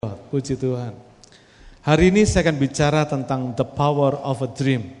Puji Tuhan. Hari ini saya akan bicara tentang the power of a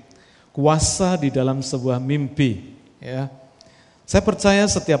dream. Kuasa di dalam sebuah mimpi. Ya. Saya percaya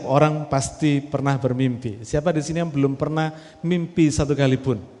setiap orang pasti pernah bermimpi. Siapa di sini yang belum pernah mimpi satu kali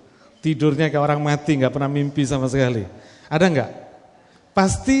pun? Tidurnya kayak orang mati, gak pernah mimpi sama sekali. Ada gak?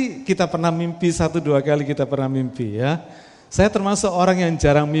 Pasti kita pernah mimpi 1-2 kali kita pernah mimpi ya. Saya termasuk orang yang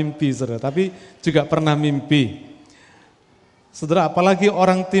jarang mimpi, saudara, tapi juga pernah mimpi. Saudara, apalagi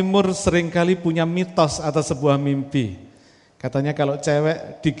orang timur seringkali punya mitos atas sebuah mimpi. Katanya kalau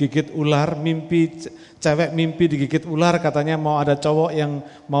cewek digigit ular, cewek mimpi digigit ular, katanya mau ada cowok yang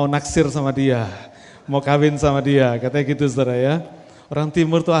mau naksir sama dia, mau kawin sama dia, katanya gitu saudara ya. Orang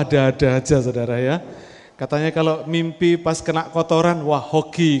timur tuh ada-ada aja saudara ya. Katanya kalau mimpi pas kena kotoran, wah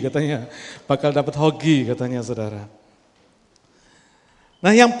hoki katanya, bakal dapat hoki katanya saudara.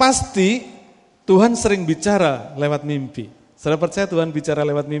 Nah yang pasti Tuhan sering bicara lewat mimpi. Saudara percaya Tuhan bicara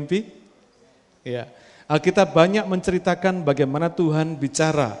lewat mimpi? Ya. Alkitab banyak menceritakan bagaimana Tuhan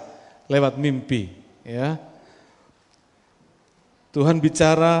bicara lewat mimpi. Ya. Tuhan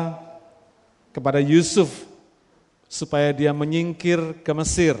bicara kepada Yusuf supaya dia menyingkir ke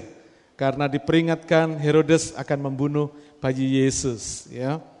Mesir karena diperingatkan Herodes akan membunuh bayi Yesus.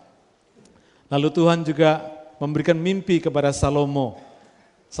 Ya. Lalu Tuhan juga memberikan mimpi kepada Salomo.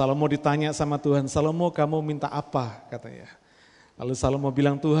 Salomo ditanya sama Tuhan, Salomo kamu minta apa katanya. Lalu Salomo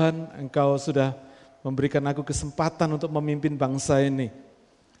bilang, Tuhan engkau sudah memberikan aku kesempatan untuk memimpin bangsa ini.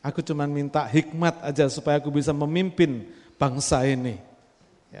 Aku cuma minta hikmat aja supaya aku bisa memimpin bangsa ini.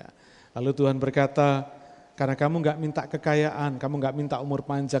 Ya. Lalu Tuhan berkata, karena kamu gak minta kekayaan, kamu gak minta umur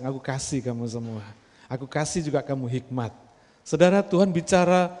panjang, aku kasih kamu semua. Aku kasih juga kamu hikmat. Saudara, Tuhan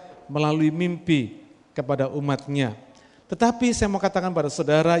bicara melalui mimpi kepada umatnya. Tetapi saya mau katakan pada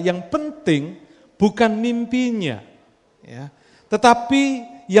saudara, yang penting bukan mimpinya. Ya. Tetapi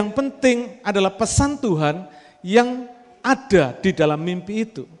yang penting adalah pesan Tuhan yang ada di dalam mimpi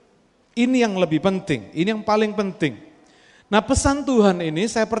itu. Ini yang lebih penting, ini yang paling penting. Nah pesan Tuhan ini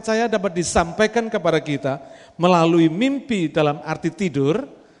saya percaya dapat disampaikan kepada kita melalui mimpi dalam arti tidur.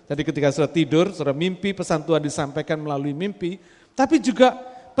 Jadi ketika sudah tidur, sudah mimpi, pesan Tuhan disampaikan melalui mimpi. Tapi juga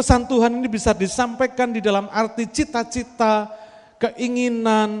pesan Tuhan ini bisa disampaikan di dalam arti cita-cita,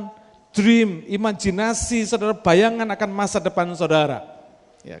 keinginan, dream, imajinasi, saudara, bayangan akan masa depan saudara.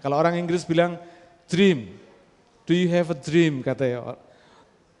 Ya, kalau orang Inggris bilang dream, do you have a dream katanya.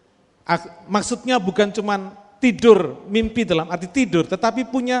 Maksudnya bukan cuma tidur, mimpi dalam arti tidur, tetapi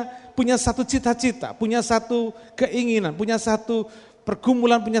punya satu cita-cita, punya satu keinginan, punya satu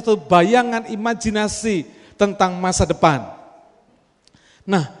pergumulan, punya satu bayangan, imajinasi tentang masa depan.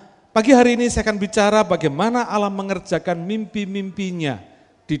 Nah, pagi hari ini saya akan bicara bagaimana Allah mengerjakan mimpi-mimpinya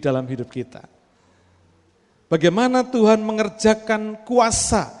di dalam hidup kita. Bagaimana Tuhan mengerjakan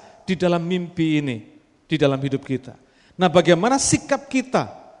kuasa di dalam mimpi ini, di dalam hidup kita. Nah bagaimana sikap kita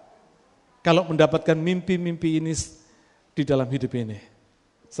kalau mendapatkan mimpi-mimpi ini di dalam hidup ini.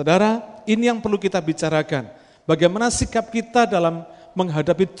 Saudara, ini yang perlu kita bicarakan. Bagaimana sikap kita dalam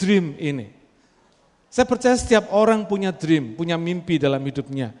menghadapi dream ini. Saya percaya setiap orang punya dream, punya mimpi dalam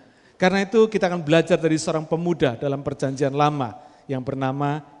hidupnya. Karena itu kita akan belajar dari seorang pemuda dalam perjanjian lama yang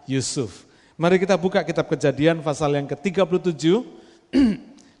bernama Yusuf. Mari kita buka kitab Kejadian pasal yang ke-37,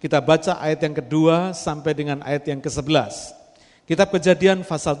 kita baca ayat yang kedua sampai dengan ayat yang ke-11. Kitab Kejadian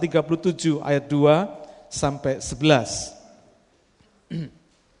pasal 37 ayat 2 sampai 11.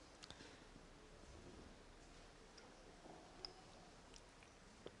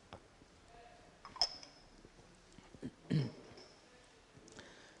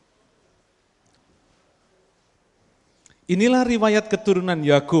 Inilah riwayat keturunan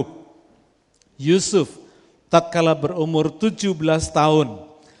Yakub. Yusuf tatkala berumur 17 tahun,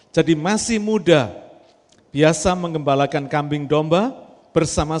 jadi masih muda, biasa menggembalakan kambing domba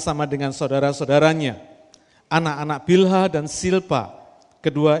bersama-sama dengan saudara-saudaranya, anak-anak Bilha dan Silpa,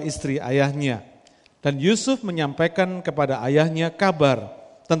 kedua istri ayahnya. Dan Yusuf menyampaikan kepada ayahnya kabar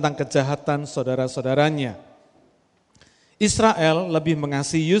tentang kejahatan saudara-saudaranya. Israel lebih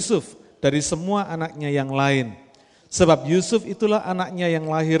mengasihi Yusuf dari semua anaknya yang lain. Sebab Yusuf itulah anaknya yang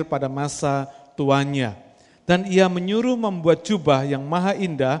lahir pada masa tuanya. Dan ia menyuruh membuat jubah yang maha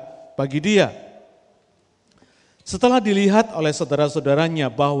indah bagi dia. Setelah dilihat oleh saudara-saudaranya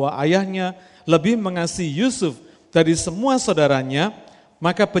bahwa ayahnya lebih mengasihi Yusuf dari semua saudaranya,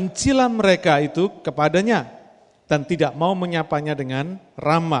 maka bencilah mereka itu kepadanya dan tidak mau menyapanya dengan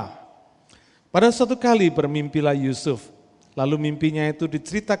ramah. Pada suatu kali bermimpilah Yusuf, lalu mimpinya itu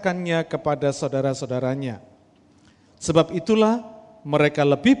diceritakannya kepada saudara-saudaranya. Sebab itulah mereka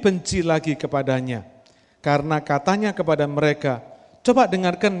lebih benci lagi kepadanya, karena katanya kepada mereka, Coba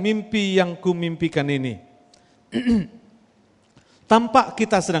dengarkan mimpi yang kumimpikan ini. Tampak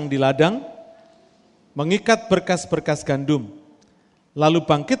kita sedang di ladang, mengikat berkas-berkas gandum. Lalu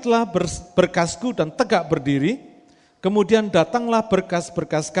bangkitlah berkasku dan tegak berdiri, kemudian datanglah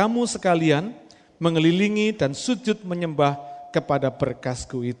berkas-berkas kamu sekalian, mengelilingi dan sujud menyembah kepada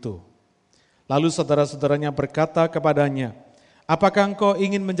berkasku itu. Lalu saudara-saudaranya berkata kepadanya, apakah engkau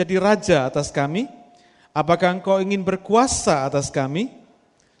ingin menjadi raja atas kami? Apakah engkau ingin berkuasa atas kami?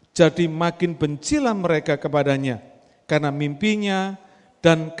 Jadi makin bencilah mereka kepadanya karena mimpinya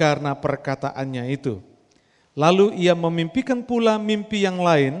dan karena perkataannya itu. Lalu ia memimpikan pula mimpi yang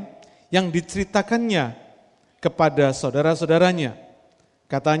lain yang diceritakannya kepada saudara-saudaranya.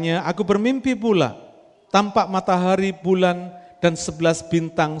 Katanya, aku bermimpi pula, tampak matahari, bulan, dan 11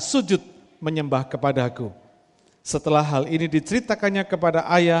 bintang sujud menyembah kepadaku. Setelah hal ini diceritakannya kepada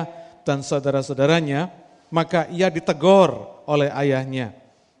ayah dan saudara-saudaranya, maka ia ditegur oleh ayahnya.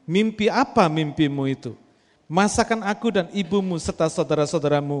 Mimpi apa mimpimu itu? Masakan aku dan ibumu serta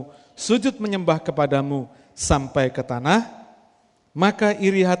saudara-saudaramu sujud menyembah kepadamu sampai ke tanah? Maka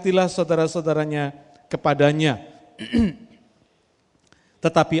iri hatilah saudara-saudaranya kepadanya.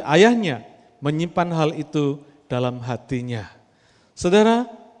 Tetapi ayahnya menyimpan hal itu dalam hatinya. Saudara,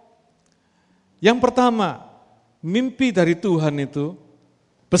 yang pertama, mimpi dari Tuhan itu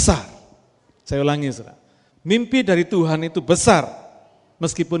besar. Saya ulangi, saudara. Mimpi dari Tuhan itu besar,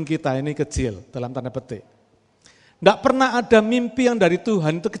 meskipun kita ini kecil, dalam tanda petik. Enggak pernah ada mimpi yang dari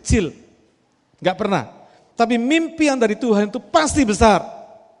Tuhan itu kecil. Enggak pernah. Tapi mimpi yang dari Tuhan itu pasti besar.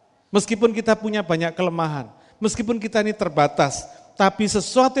 Meskipun kita punya banyak kelemahan, meskipun kita ini terbatas, tapi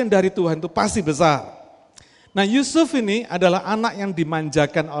sesuatu yang dari Tuhan itu pasti besar. Nah, Yusuf ini adalah anak yang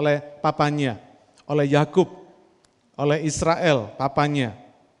dimanjakan oleh papanya, oleh Yakub, oleh Israel, papanya.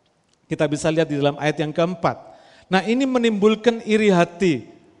 Kita bisa lihat di dalam ayat yang keempat. Nah, ini menimbulkan iri hati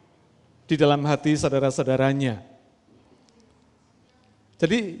di dalam hati saudara-saudaranya.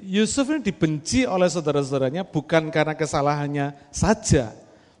 Jadi Yusuf ini dibenci oleh saudara-saudaranya bukan karena kesalahannya saja,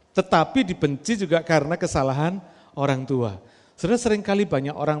 tetapi dibenci juga karena kesalahan orang tua. Saudara, seringkali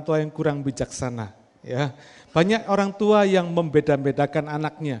banyak orang tua yang kurang bijaksana, ya. Banyak orang tua yang membeda-bedakan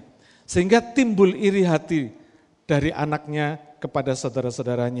anaknya, sehingga timbul iri hati dari anaknya kepada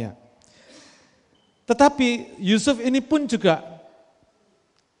saudara-saudaranya. Tetapi Yusuf ini pun juga,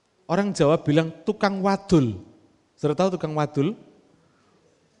 orang Jawa bilang tukang wadul. Saudara tahu tukang wadul?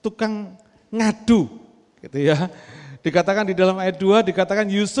 Tukang ngadu, gitu ya. Dikatakan di dalam ayat 2, dikatakan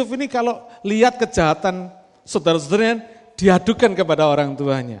Yusuf ini kalau lihat kejahatan saudara-saudaranya, diadukan kepada orang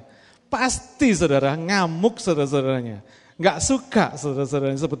tuanya. Pasti saudara ngamuk saudara-saudaranya. Enggak suka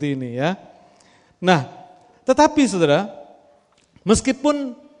saudara-saudaranya seperti ini ya. Nah, tetapi saudara,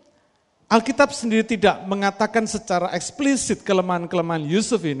 meskipun Alkitab sendiri tidak mengatakan secara eksplisit kelemahan-kelemahan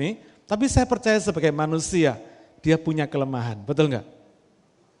Yusuf ini, tapi saya percaya sebagai manusia, dia punya kelemahan, betul enggak?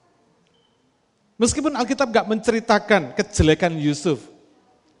 Meskipun Alkitab enggak menceritakan kejelekan Yusuf,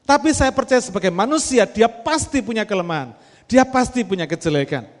 tapi saya percaya sebagai manusia, dia pasti punya kelemahan, dia pasti punya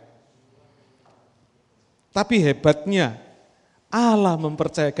kejelekan. Tapi hebatnya, Allah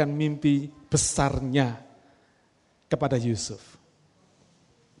mempercayakan mimpi besarnya kepada Yusuf.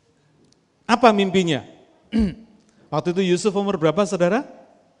 Apa mimpinya? Waktu itu Yusuf umur berapa saudara?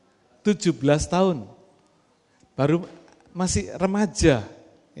 17 tahun. Baru masih remaja.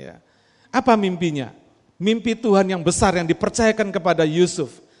 Ya. Apa mimpinya? Mimpi Tuhan yang besar yang dipercayakan kepada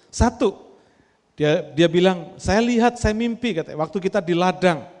Yusuf. Satu, dia bilang, saya lihat, saya mimpi, katanya, waktu kita di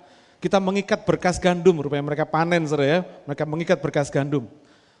ladang, kita mengikat berkas gandum, rupanya mereka panen saudara ya, mereka mengikat berkas gandum.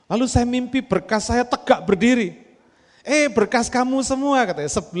 Lalu saya mimpi berkas saya tegak berdiri. Berkas kamu semua,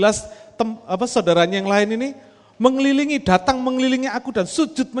 katanya, 11 saudaranya yang lain ini datang mengelilingi aku dan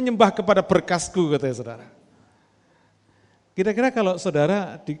sujud menyembah kepada berkasku, katanya saudara. Kira-kira kalau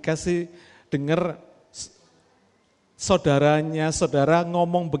saudara dikasih dengar saudara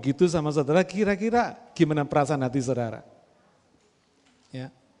ngomong begitu sama saudara, kira-kira gimana perasaan hati saudara?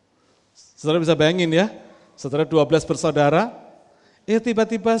 Ya. Saudara bisa bayangin ya, saudara 12 bersaudara,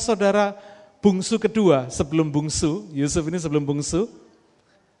 tiba-tiba saudara bungsu kedua sebelum bungsu, Yusuf ini sebelum bungsu,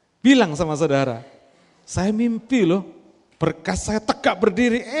 bilang sama saudara, saya mimpi loh, berkas saya tegak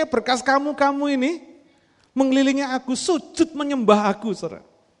berdiri, berkas kamu ini mengelilingi aku, sujud menyembah aku, saudara.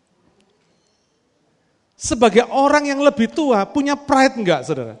 Sebagai orang yang lebih tua, punya pride enggak,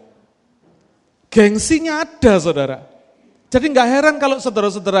 saudara? Gengsinya ada, saudara. Jadi enggak heran kalau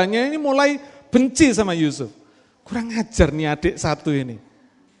saudara-saudaranya ini mulai benci sama Yusuf. Kurang ajar nih adik satu ini.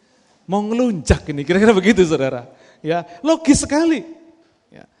 Mau ngelunjak ini, kira-kira begitu, saudara. Ya, logis sekali.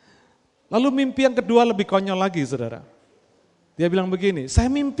 Ya. Lalu mimpi yang kedua lebih konyol lagi, saudara. Dia bilang begini, saya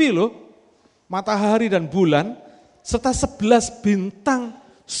mimpi loh, matahari dan bulan, serta 11 bintang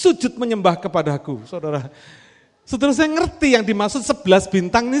sujud menyembah kepadaku. Saudara saya ngerti yang dimaksud 11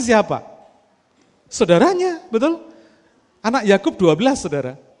 bintang ini siapa? Saudaranya, betul? Anak Yakub 12,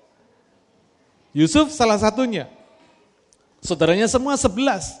 saudara. Yusuf salah satunya. Saudaranya semua 11.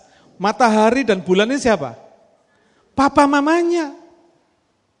 Matahari dan bulan ini siapa? Papa mamanya.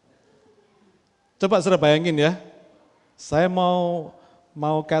 Coba saudara bayangin ya. Saya mau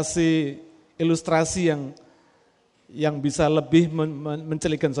kasih ilustrasi yang bisa lebih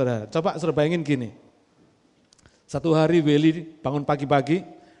mencelikan saudara. Coba saudara bayangin gini. Satu hari Willy bangun pagi-pagi,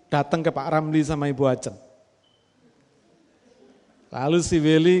 datang ke Pak Ramli sama Ibu Aceng. Lalu si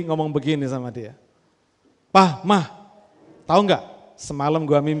Willy ngomong begini sama dia. Pah, Mah, tahu nggak? Semalam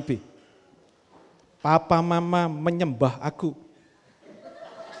gua mimpi. Papa mama menyembah aku.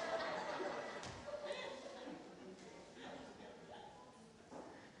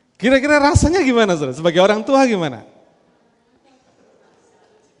 Kira-kira rasanya gimana, saudara? Sebagai orang tua gimana?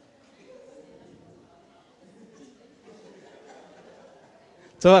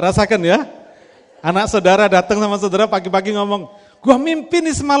 Coba rasakan ya. Anak saudara datang sama saudara pagi-pagi ngomong, gua mimpi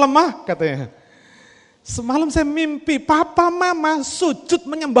nih semalam mah, katanya. Semalam saya mimpi, papa mama sujud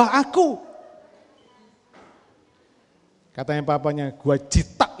menyembah aku. Katanya papanya, gua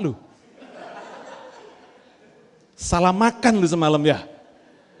jitak lu. Salah makan lu semalam ya.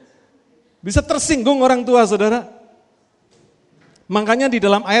 Bisa tersinggung orang tua saudara. Makanya di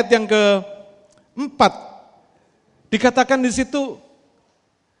dalam ayat yang ke-4, dikatakan di situ,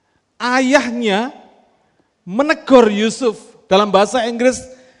 ayahnya menegur Yusuf, dalam bahasa Inggris,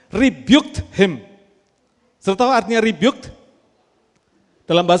 rebuked him. Saudara tahu artinya rebuked?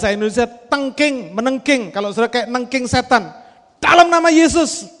 Dalam bahasa Indonesia, tengking, menengking. Kalau saudara kayak nengking setan. Dalam nama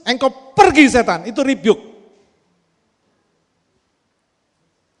Yesus, engkau pergi setan. Itu rebuke.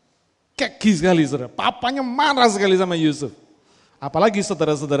 Keki sekali saudara. Papanya marah sekali sama Yusuf. Apalagi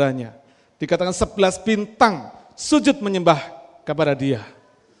saudara-saudaranya. Dikatakan 11 bintang sujud menyembah kepada dia.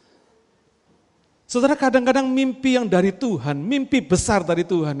 Saudara kadang-kadang mimpi yang dari Tuhan, mimpi besar dari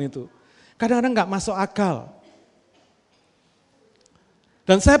Tuhan itu. Kadang-kadang gak masuk akal.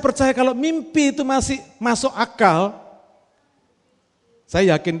 Dan saya percaya kalau mimpi itu masih masuk akal,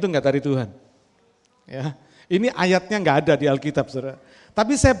 saya yakin itu gak dari Tuhan. Ya, ini ayatnya gak ada di Alkitab, saudara.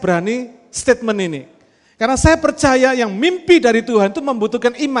 Tapi saya berani statement ini. Karena saya percaya yang mimpi dari Tuhan itu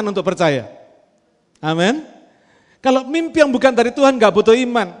membutuhkan iman untuk percaya. Amin. Kalau mimpi yang bukan dari Tuhan gak butuh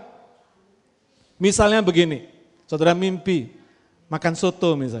iman. Misalnya begini, saudara mimpi makan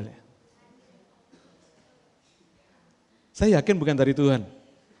soto misalnya. Saya yakin bukan dari Tuhan.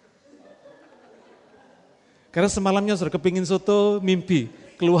 Karena semalamnya saudara kepingin soto, mimpi,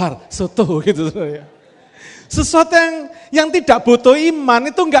 keluar soto gitu saudara. Sesuatu yang tidak butuh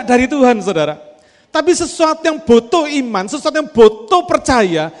iman itu enggak dari Tuhan saudara. Tapi sesuatu yang butuh iman, sesuatu yang butuh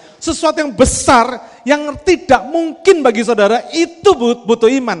percaya, sesuatu yang besar, yang tidak mungkin bagi saudara, itu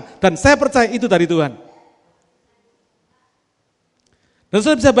butuh iman. Dan saya percaya itu dari Tuhan. Dan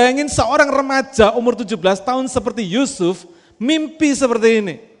saudara bisa bayangin seorang remaja umur 17 tahun seperti Yusuf, mimpi seperti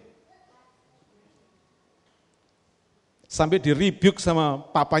ini. Sampai di-rebuke sama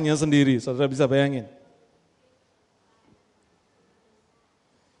papanya sendiri, saudara bisa bayangin.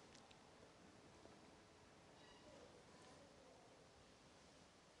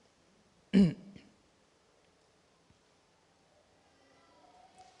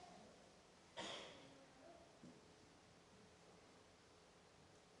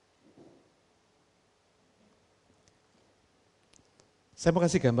 Saya mau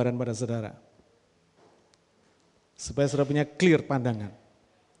kasih gambaran pada saudara. Supaya saudara punya clear pandangan.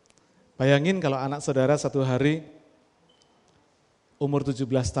 Bayangin kalau anak saudara satu hari umur 17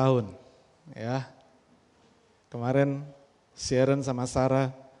 tahun. Ya. Kemarin Sharon sama Sarah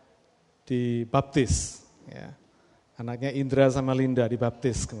dibaptis. Ya. Anaknya Indra sama Linda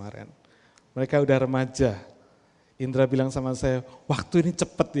dibaptis kemarin. Mereka udah remaja. Indra bilang sama saya, waktu ini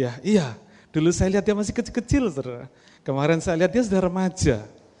cepet ya. Iya, dulu saya lihat dia masih kecil-kecil saudara. Kemarin saya lihat dia sudah remaja.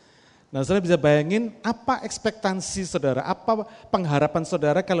 Nah saudara bisa bayangin apa ekspektasi saudara, apa pengharapan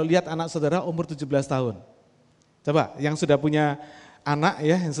saudara kalau lihat anak saudara umur 17 tahun. Coba yang sudah punya anak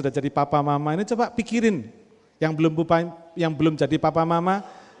ya, yang sudah jadi papa mama ini coba pikirin. Yang belum jadi papa mama,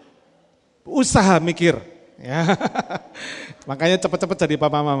 usaha mikir. Ya. Makanya cepat-cepat jadi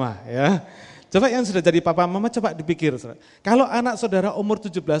papa mama. Ya. Coba yang sudah jadi papa mama coba dipikir. Saudara. Kalau anak saudara umur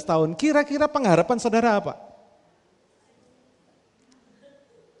 17 tahun, kira-kira pengharapan saudara apa?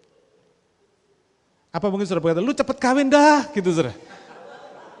 Apa mungkin saudara berkata, lu cepet kawin dah gitu saudara.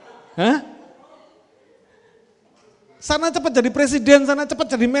 Hah? Sana cepat jadi presiden, sana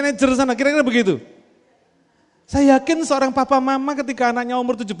cepat jadi manajer sana, kira-kira begitu. Saya yakin seorang papa mama ketika anaknya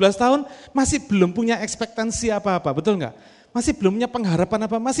umur 17 tahun masih belum punya ekspektasi apa-apa, betul enggak? Masih belum punya pengharapan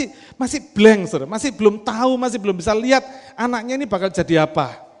apa, masih blank, saudara. Masih belum tahu, masih belum bisa lihat anaknya ini bakal jadi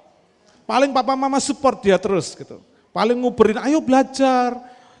apa. Paling papa mama support dia terus gitu. Paling nguberin, ayo belajar.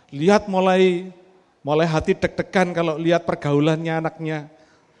 Lihat mulai hati deg-degan kalau lihat pergaulannya anaknya.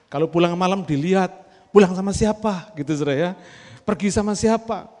 Kalau pulang malam dilihat, pulang sama siapa gitu saudara ya. Pergi sama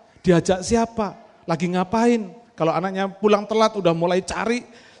siapa, diajak siapa, lagi ngapain. Kalau anaknya pulang telat udah mulai cari.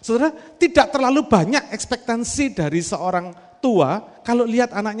 Saudara, tidak terlalu banyak ekspektasi dari seorang tua kalau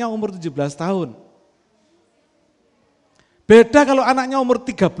lihat anaknya umur 17 tahun. Beda kalau anaknya umur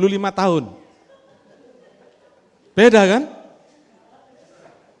 35 tahun. Beda kan?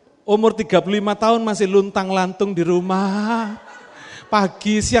 Umur 35 tahun masih luntang-lantung di rumah.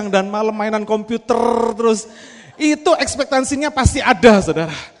 Pagi, siang, dan malam mainan komputer terus. Itu ekspektasinya pasti ada,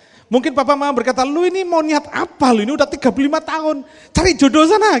 saudara. Mungkin papa mama berkata, lu ini mau niat apa lu? Ini udah 35 tahun. Cari jodoh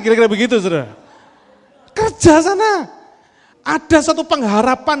sana, kira-kira begitu, saudara. Kerja sana. Ada satu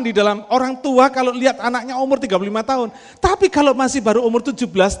pengharapan di dalam orang tua kalau lihat anaknya umur 35 tahun. Tapi kalau masih baru umur 17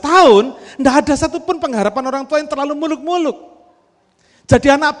 tahun, enggak ada satupun pengharapan orang tua yang terlalu muluk-muluk. Jadi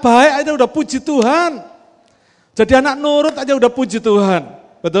anak baik aja udah puji Tuhan. Jadi anak nurut aja udah puji Tuhan.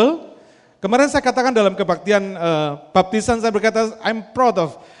 Betul? Kemarin saya katakan dalam kebaktian baptisan, saya berkata, I'm proud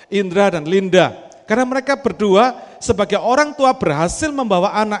of Indra dan Linda. Karena mereka berdua sebagai orang tua berhasil membawa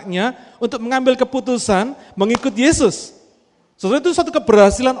anaknya untuk mengambil keputusan mengikut Yesus. Saudara, itu suatu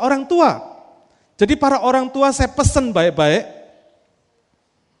keberhasilan orang tua. Jadi para orang tua saya pesan baik-baik.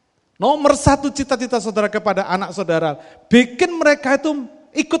 Nomor satu cita-cita saudara kepada anak saudara, bikin mereka itu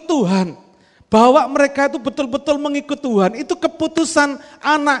ikut Tuhan. Bawa mereka itu betul-betul mengikut Tuhan. Itu keputusan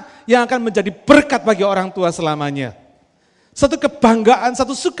anak yang akan menjadi berkat bagi orang tua selamanya. Satu kebanggaan,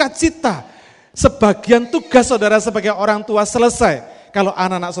 satu sukacita. Sebagian tugas saudara sebagai orang tua selesai kalau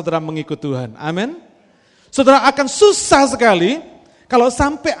anak-anak saudara mengikut Tuhan. Amin. Saudara, akan susah sekali kalau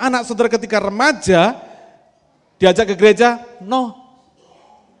sampai anak saudara ketika remaja diajak ke gereja, no.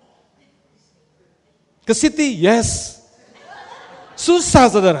 Ke city, yes. Susah,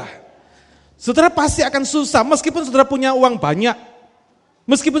 saudara. Saudara pasti akan susah, meskipun saudara punya uang banyak,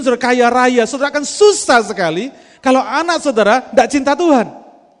 meskipun saudara kaya raya, saudara akan susah sekali kalau anak saudara tidak cinta Tuhan.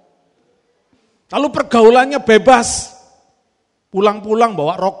 Lalu pergaulannya bebas, pulang-pulang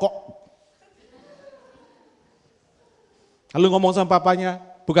bawa rokok. Lalu ngomong sama papanya,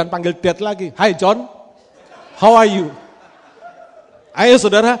 bukan panggil dad lagi, hi John, how are you? Ayo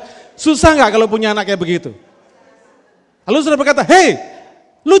saudara, susah nggak kalau punya anak kayak begitu? Lalu saudara berkata, hey,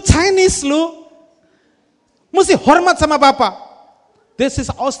 lu Chinese lu, mesti hormat sama papa. This is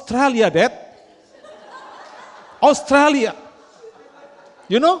Australia, Dad. Australia.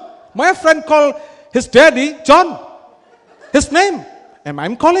 You know, my friend call his daddy John. His name. And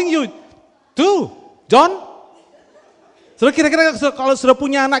I'm calling you too, John. Saudara, kira-kira kalau sudah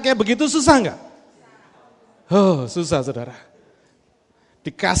punya anak kayak begitu susah nggak? Oh, susah saudara.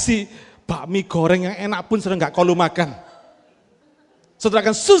 Dikasih bakmi goreng yang enak pun saudara nggak kalau makan. Saudara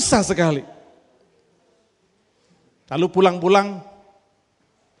akan susah sekali. Lalu pulang-pulang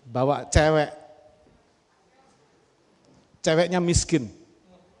bawa cewek. Ceweknya miskin.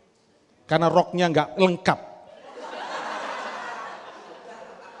 Karena roknya nggak lengkap.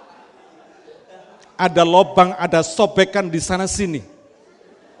 Ada lobang, ada sobekan di sana sini.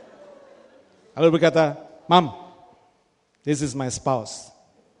 Lalu berkata, Mam, this is my spouse.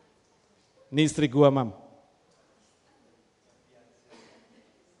 Ini istri gua, Mam.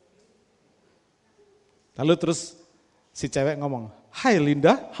 Lalu terus si cewek ngomong, hi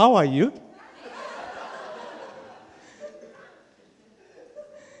Linda, how are you?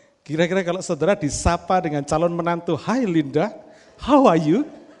 Kira-kira kalau saudara disapa dengan calon menantu, hi Linda, how are you?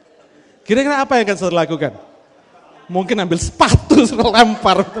 Kira-kira apa yang akan saudara lakukan? Mungkin ambil sepatu, saudara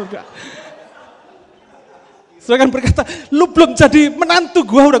lempar. Saudara akan berkata, lu belum jadi menantu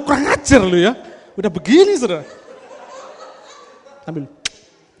gua, udah kurang ajar lu ya. Udah begini saudara. Ambil.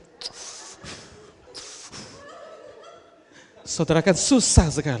 Saudara kan susah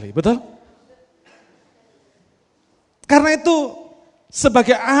sekali, betul? Karena itu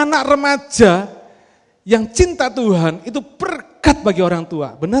sebagai anak remaja yang cinta Tuhan itu berkat bagi orang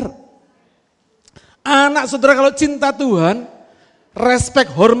tua, benar? Anak saudara kalau cinta Tuhan,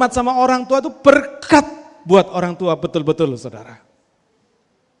 respect, hormat sama orang tua itu berkat buat orang tua betul-betul saudara.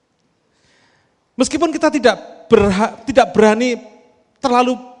 Meskipun kita tidak berani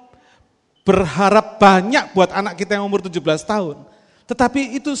terlalu berharap banyak buat anak kita yang umur 17 tahun.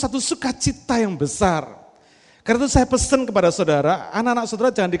 Tetapi itu satu sukacita yang besar. Karena itu saya pesan kepada saudara, anak-anak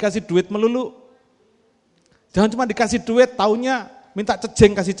saudara jangan dikasih duit melulu. Jangan cuma dikasih duit, taunya minta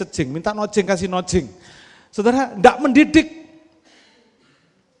cejeng kasih cejeng, minta nojeng kasih nojeng. Saudara, enggak mendidik.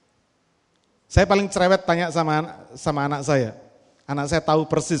 Saya paling cerewet tanya sama anak saya. Anak saya tahu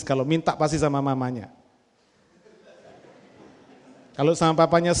persis kalau minta pasti sama mamanya. Kalau sama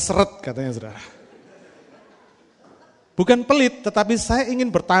papanya seret katanya saudara. Bukan pelit, tetapi saya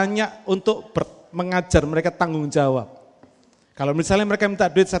ingin bertanya untuk mengajar mereka tanggung jawab. Kalau misalnya mereka minta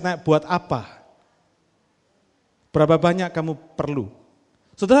duit, saya tanya buat apa? Berapa banyak kamu perlu?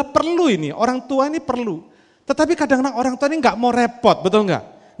 Saudara perlu ini, orang tua ini perlu. Tetapi kadang-kadang orang tua ini nggak mau repot, betul nggak?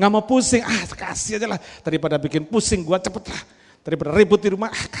 Nggak mau pusing, kasih aja lah. Daripada bikin pusing, gua cepet lah. Daripada ribut di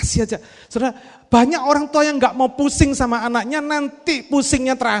rumah, kasih aja. Saudara, banyak orang tua yang nggak mau pusing sama anaknya, nanti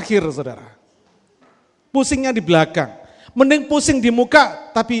pusingnya terakhir, saudara. Pusingnya di belakang. Mending pusing di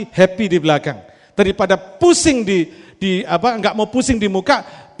muka, tapi happy di belakang. Daripada pusing nggak mau pusing di muka,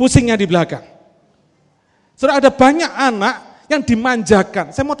 pusingnya di belakang. Saudara, ada banyak anak yang dimanjakan.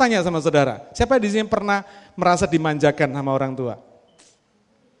 Saya mau tanya sama saudara, siapa di sini pernah merasa dimanjakan sama orang tua?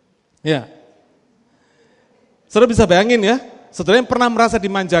 Ya. Saudara bisa bayangin ya, saudara yang pernah merasa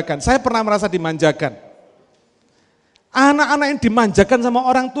dimanjakan. Saya pernah merasa dimanjakan. Anak-anak yang dimanjakan sama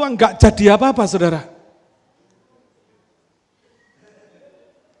orang tua nggak jadi apa-apa, saudara.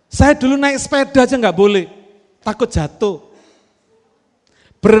 Saya dulu naik sepeda aja nggak boleh, takut jatuh.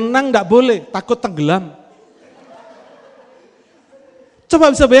 Berenang nggak boleh, takut tenggelam.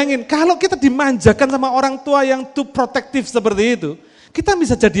 Coba bisa bayangin, kalau kita dimanjakan sama orang tua yang too protektif seperti itu, kita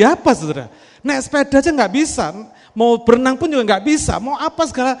bisa jadi apa, saudara? Naik sepeda aja nggak bisa, mau berenang pun juga nggak bisa, mau apa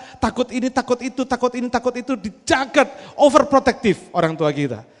segala, takut ini, takut itu, takut ini, takut itu, dijagat, overprotective orang tua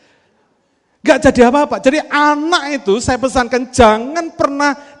kita. Gak jadi apa-apa. Jadi anak itu saya pesankan jangan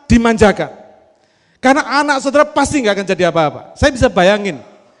pernah dimanjakan. Karena anak saudara pasti gak akan jadi apa-apa. Saya bisa bayangin,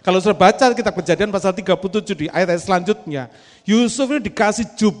 kalau saudara baca kitab Kejadian pasal 37 di ayat-ayat selanjutnya, Yusuf ini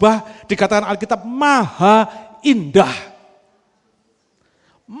dikasih jubah, dikatakan Alkitab maha indah.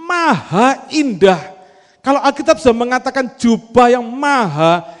 Maha indah. Kalau Alkitab sudah mengatakan jubah yang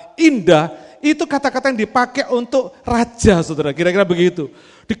maha indah, itu kata-kata yang dipakai untuk raja, saudara, kira-kira begitu.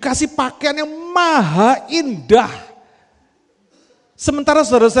 Dikasih pakaian yang maha indah. Sementara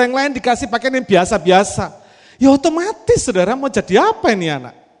saudara saya yang lain dikasih pakaian yang biasa-biasa. Ya otomatis saudara mau jadi apa ini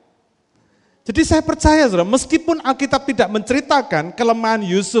anak? Jadi saya percaya saudara, meskipun Alkitab tidak menceritakan kelemahan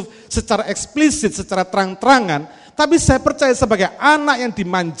Yusuf secara eksplisit, secara terang-terangan, tapi saya percaya sebagai anak yang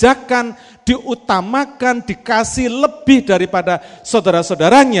dimanjakan, diutamakan, dikasih lebih daripada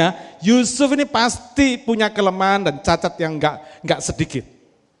saudara-saudaranya, Yusuf ini pasti punya kelemahan dan cacat yang enggak sedikit.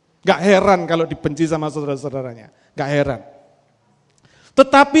 Enggak heran kalau dibenci sama saudara-saudaranya, enggak heran.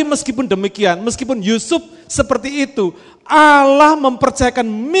 Tetapi meskipun demikian, meskipun Yusuf seperti itu, Allah mempercayakan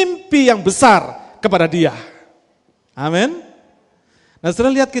mimpi yang besar kepada dia. Amin. Nah,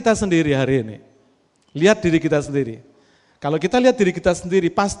 saudara lihat kita sendiri hari ini. Lihat diri kita sendiri. Kalau kita lihat diri kita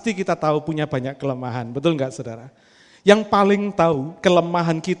sendiri, pasti kita tahu punya banyak kelemahan. Betul enggak saudara? Yang paling tahu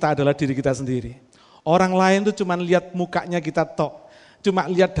kelemahan kita adalah diri kita sendiri. Orang lain tuh cuma lihat mukanya kita tok. Cuma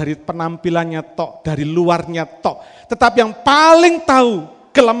lihat dari penampilannya tok, dari luarnya tok. Tetapi yang paling tahu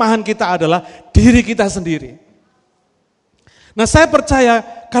kelemahan kita adalah diri kita sendiri. Nah, saya percaya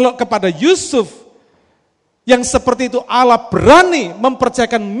kalau kepada Yusuf yang seperti itu Allah berani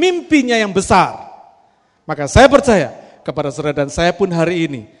mempercayakan mimpinya yang besar. Maka saya percaya kepada saudara dan saya pun hari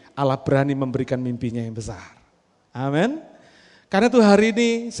ini Allah berani memberikan mimpinya yang besar. Amin. Karena itu hari ini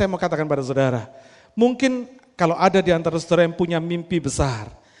saya mau katakan pada saudara, mungkin kalau ada di antara saudara yang punya mimpi besar,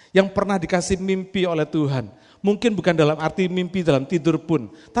 yang pernah dikasih mimpi oleh Tuhan, mungkin bukan dalam arti mimpi dalam tidur pun,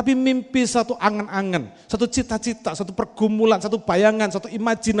 tapi mimpi satu angan-angan, satu cita-cita, satu pergumulan, satu bayangan, satu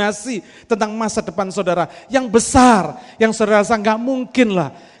imajinasi tentang masa depan saudara yang besar, yang saudara rasa nggak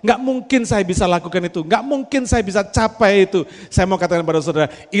mungkin saya bisa lakukan itu, nggak mungkin saya bisa capai itu. Saya mau katakan pada saudara,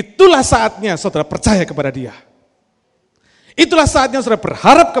 itulah saatnya saudara percaya kepada Dia. Itulah saatnya saudara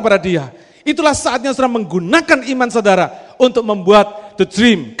berharap kepada Dia. Itulah saatnya saudara menggunakan iman saudara untuk membuat the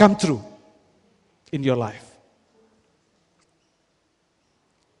dream come true in your life.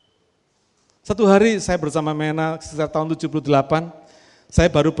 Satu hari saya bersama Mena sekitar tahun 78, saya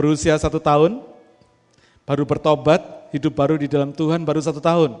baru berusia 1 tahun, baru bertobat, hidup baru di dalam Tuhan baru 1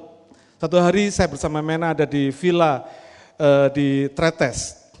 tahun. Satu hari saya bersama Mena ada di villa di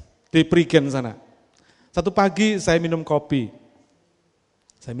Tretes, di Prigen sana. Satu pagi saya minum kopi.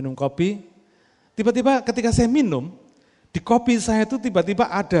 Tiba-tiba ketika saya minum, di kopi saya itu tiba-tiba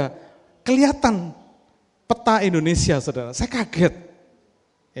ada kelihatan peta Indonesia, saudara. Saya kaget.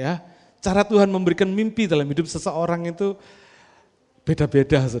 Ya, Cara Tuhan memberikan mimpi dalam hidup seseorang itu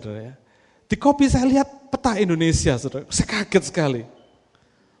beda-beda, saudara ya. Di kopi saya lihat peta Indonesia, saudara. Saya kaget sekali.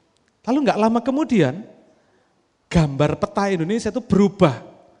 Lalu nggak lama kemudian, gambar peta Indonesia itu berubah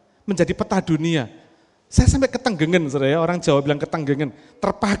menjadi peta dunia. Saya sampai ketenggengen, saudara ya. Orang Jawa bilang ketenggengen,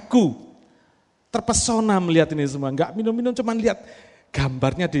 terpaku, terpesona melihat ini semua. Nggak minum-minum, cuma lihat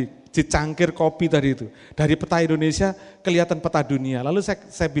gambarnya di cangkir kopi tadi itu. Dari peta Indonesia kelihatan peta dunia. Lalu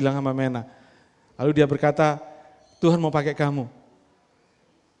saya bilang sama Mena. Lalu dia berkata, Tuhan mau pakai kamu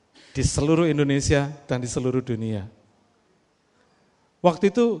di seluruh Indonesia dan di seluruh dunia.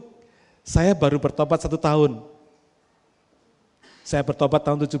 Waktu itu saya baru bertobat 1 tahun. Saya bertobat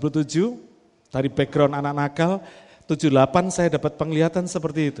tahun 77, dari background anak nakal, 78 saya dapat penglihatan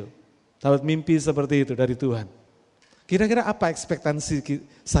seperti itu. Dapat mimpi seperti itu dari Tuhan. Kira-kira apa ekspektasi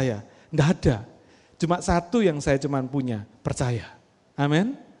saya? Tidak ada. Cuma satu yang saya cuma punya, percaya.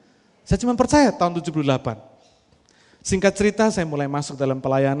 Amin. Saya cuma percaya tahun 78. Singkat cerita saya mulai masuk dalam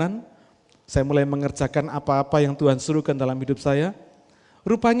pelayanan. Saya mulai mengerjakan apa-apa yang Tuhan suruhkan dalam hidup saya.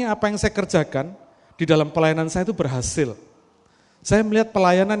 Rupanya apa yang saya kerjakan di dalam pelayanan saya itu berhasil. Saya melihat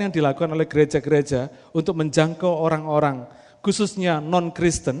pelayanan yang dilakukan oleh gereja-gereja untuk menjangkau orang-orang, khususnya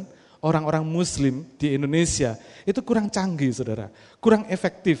non-Kristen, orang-orang Muslim di Indonesia, itu kurang canggih, saudara, kurang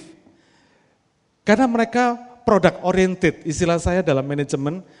efektif. Karena mereka product oriented, istilah saya dalam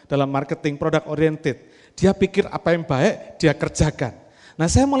manajemen, dalam marketing, product oriented. Dia pikir apa yang baik, dia kerjakan. Nah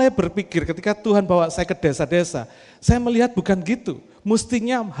saya mulai berpikir ketika Tuhan bawa saya ke desa-desa, saya melihat bukan gitu,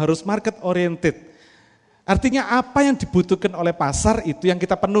 mestinya harus market oriented. Artinya apa yang dibutuhkan oleh pasar itu yang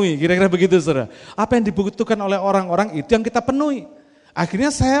kita penuhi, kira-kira begitu, saudara. Apa yang dibutuhkan oleh orang-orang itu yang kita penuhi.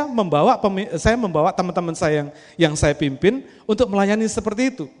 Akhirnya saya membawa teman-teman saya yang saya pimpin untuk melayani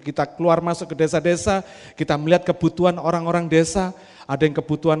seperti itu. Kita keluar masuk ke desa-desa, kita melihat kebutuhan orang-orang desa, ada yang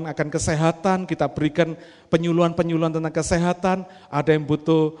kebutuhan akan kesehatan, kita berikan penyuluhan-penyuluhan tentang kesehatan, ada yang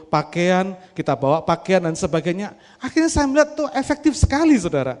butuh pakaian, kita bawa pakaian dan sebagainya. Akhirnya saya melihat tuh efektif sekali,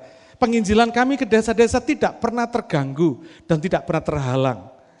 saudara. Penginjilan kami ke desa-desa tidak pernah terganggu dan tidak pernah terhalang.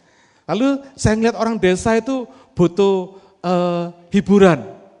 Lalu saya melihat orang desa itu butuh hiburan,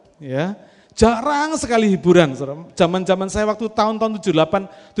 ya, jarang sekali hiburan. Zaman-zaman saya waktu tahun-tahun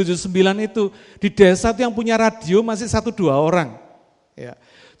 78, 79 itu di desa itu yang punya radio masih 1-2 orang, ya,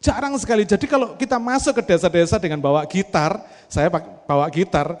 jarang sekali. Jadi kalau kita masuk ke desa-desa dengan bawa gitar, saya bawa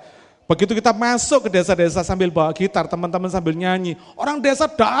gitar, begitu kita masuk ke desa-desa sambil bawa gitar, teman-teman sambil nyanyi, orang desa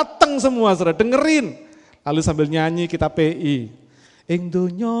datang semua, saudara, dengerin, lalu sambil nyanyi kita PI. Ing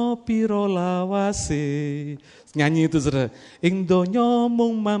donya pira lawase, nyanyi itu, saudara. Ing donya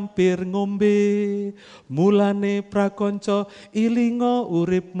mung mampir ngombe, mulane prakonco ilingo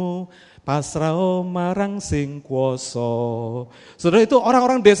uripmu, pasrah marang sing kuwasa. Saudara, itu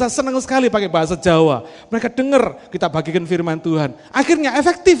orang-orang desa senang sekali pakai bahasa Jawa. Mereka dengar kita bagikan firman Tuhan. Akhirnya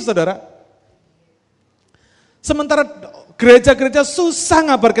efektif, saudara. Sementara gereja-gereja susah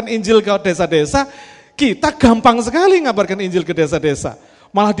ngabarkan Injil ke desa-desa, kita gampang sekali ngabarkan Injil ke desa-desa.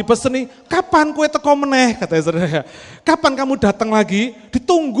 Malah dipeseni, kapan kue teko meneh, katanya saudara. Kapan kamu datang lagi?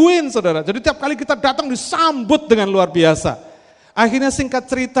 Ditungguin, saudara. Jadi tiap kali kita datang disambut dengan luar biasa. Akhirnya singkat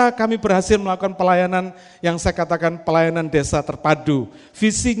cerita kami berhasil melakukan pelayanan yang saya katakan pelayanan desa terpadu.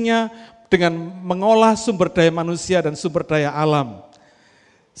 Visinya dengan mengolah sumber daya manusia dan sumber daya alam.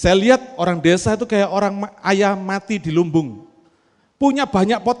 Saya lihat orang desa itu kayak orang ayam mati di lumbung. Punya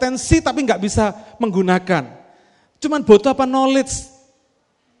banyak potensi tapi nggak bisa menggunakan. Cuman butuh apa knowledge,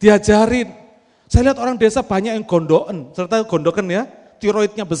 diajarin. Saya lihat orang desa banyak yang gondoken, serta gondoken ya,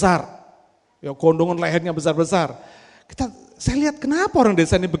 tiroidnya besar. Ya gondongan lehernya besar-besar. Saya lihat kenapa orang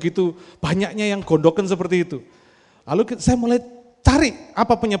desa ini begitu banyaknya yang gondoken seperti itu. Lalu saya mulai cari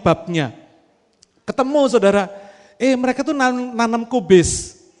apa penyebabnya. Ketemu, saudara, mereka tuh nanam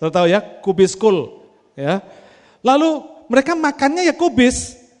kubis. Saudara tahu ya, kubis kul. Ya. Lalu mereka makannya ya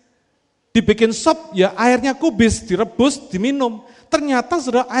kubis, dibikin sop ya airnya kubis, direbus, diminum. Ternyata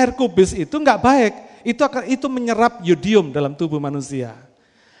sudah air kubis itu enggak baik, itu menyerap yodium dalam tubuh manusia.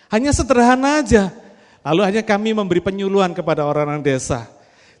 Hanya sederhana aja. Lalu hanya kami memberi penyuluhan kepada orang-orang desa.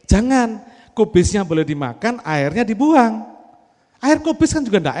 Jangan, kubisnya boleh dimakan, airnya dibuang. Air kubis kan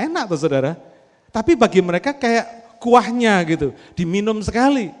juga enggak enak tuh, saudara. Tapi bagi mereka kayak kuahnya gitu, diminum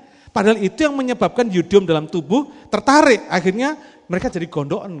sekali. Padahal itu yang menyebabkan yodium dalam tubuh tertarik. Akhirnya mereka jadi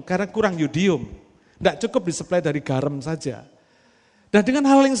gondokan karena kurang yodium. Tidak cukup disuplai dari garam saja. Dan dengan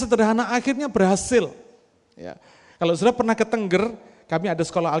hal yang sederhana akhirnya berhasil. Ya. Kalau saudara pernah ke Tengger, kami ada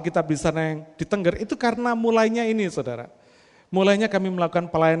sekolah Alkitab di sana yang di Tengger, itu karena mulainya ini, saudara. Mulainya kami melakukan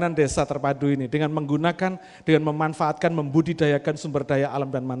pelayanan desa terpadu ini dengan memanfaatkan, membudidayakan sumber daya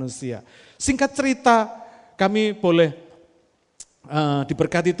alam dan manusia. Singkat cerita, kami boleh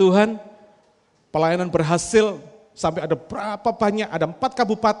diberkati Tuhan, pelayanan berhasil sampai ada berapa banyak, ada 4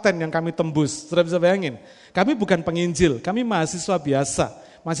 kabupaten yang kami tembus. Sudah bisa bayangin, kami bukan penginjil, kami mahasiswa biasa,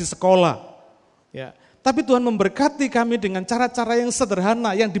 masih sekolah. Ya. Tapi Tuhan memberkati kami dengan cara-cara yang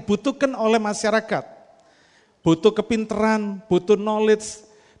sederhana yang dibutuhkan oleh masyarakat. Butuh kepintaran, butuh knowledge,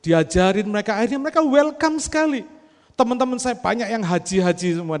 diajarin mereka, akhirnya mereka welcome sekali. Teman-teman saya banyak yang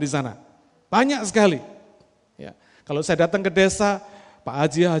haji-haji semua di sana, banyak sekali. Ya. Kalau saya datang ke desa, Pak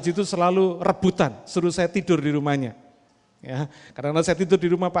Haji itu selalu rebutan, suruh saya tidur di rumahnya. Ya. Karena saya tidur di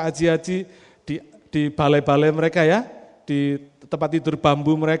rumah Pak Haji di balai-balai mereka ya, di tempat tidur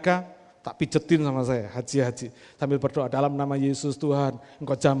bambu mereka, tak pijetin sama saya, haji, sambil berdoa dalam nama Yesus Tuhan,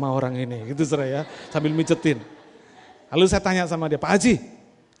 engkau jamah orang ini, gitu saudara ya, sambil mijetin. Lalu saya tanya sama dia, Pak Haji,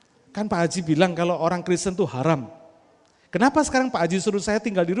 kan Pak Haji bilang kalau orang Kristen itu haram. Kenapa sekarang Pak Haji suruh saya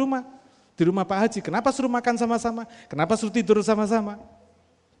tinggal di rumah Pak Haji? Kenapa suruh makan sama-sama? Kenapa suruh tidur sama-sama?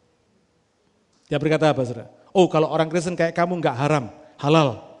 Dia berkata apa saudara? Oh kalau orang Kristen kayak kamu enggak haram,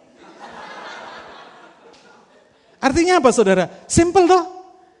 halal. Artinya apa saudara? Simple toh.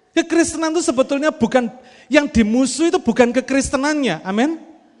 Kekristenan itu sebetulnya bukan, yang dimusuhi itu bukan kekristenannya, amin.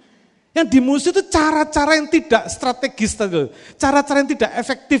 Yang dimusuhi itu cara-cara yang tidak strategis tadi, cara-cara yang tidak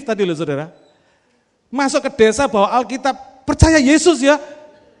efektif tadi loh saudara. Masuk ke desa bawa Alkitab, percaya Yesus ya,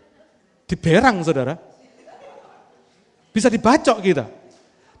 diberang saudara. Bisa dibacok kita.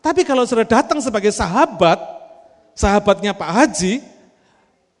 Tapi kalau saudara datang sebagai sahabatnya Pak Haji,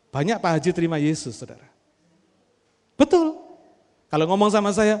 banyak Pak Haji terima Yesus saudara. Betul. Kalau ngomong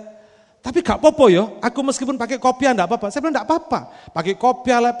sama saya, tapi gak apa-apa ya, aku meskipun pakai kopiah enggak apa-apa. Saya bilang enggak apa-apa, pakai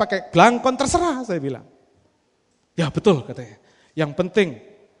kopiah lah, pakai belangkon, terserah saya bilang. Ya betul katanya, yang penting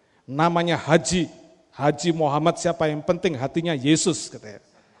namanya Haji Muhammad siapa, yang penting hatinya Yesus katanya.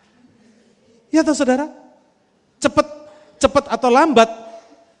 Ya toh saudara, cepat atau lambat,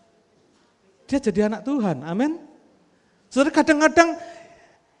 dia jadi anak Tuhan, amin. Saudara kadang-kadang,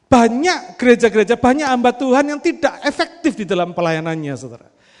 banyak gereja-gereja, banyak hamba Tuhan yang tidak efektif di dalam pelayanannya, saudara.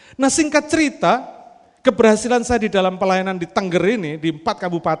 Nah singkat cerita, keberhasilan saya di dalam pelayanan di Tengger ini, di 4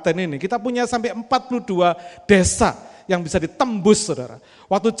 kabupaten ini, kita punya sampai 42 desa yang bisa ditembus, saudara.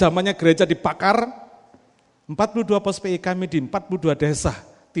 Waktu zamannya gereja dibakar, 42 pos PI kami di 42 desa,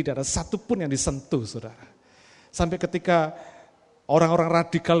 tidak ada satupun yang disentuh, saudara. Sampai ketika orang-orang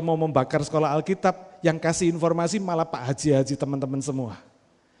radikal mau membakar sekolah Alkitab, yang kasih informasi malah Pak Haji teman-teman semua.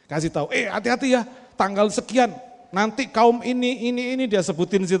 Kasih tahu, hati-hati ya, tanggal sekian, nanti kaum ini dia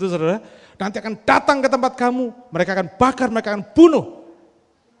sebutin situ saudara, nanti akan datang ke tempat kamu, mereka akan bakar, mereka akan bunuh.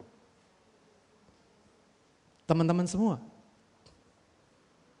 Teman-teman semua.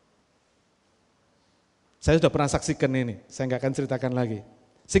 Saya sudah pernah saksikan ini, saya nggak akan ceritakan lagi.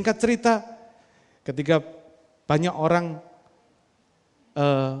 Singkat cerita, ketika banyak orang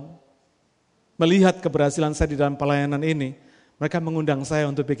melihat keberhasilan saya di dalam pelayanan ini, mereka mengundang saya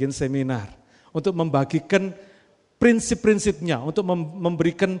untuk bikin seminar, untuk membagikan prinsip-prinsipnya, untuk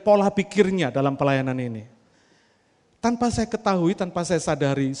memberikan pola pikirnya dalam pelayanan ini. Tanpa saya ketahui, tanpa saya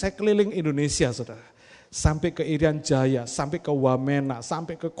sadari, saya keliling Indonesia, saudara. Sampai ke Irian Jaya, sampai ke Wamena,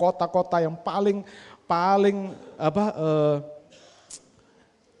 sampai ke kota-kota yang paling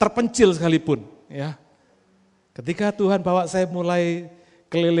terpencil sekalipun. Ya. Ketika Tuhan bawa saya mulai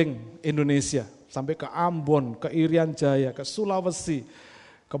keliling Indonesia, sampai ke Ambon, ke Irian Jaya, ke Sulawesi,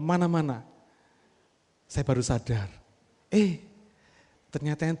 kemana-mana. Saya baru sadar,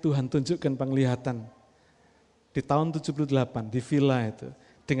 ternyata yang Tuhan tunjukkan penglihatan di tahun 78 di villa itu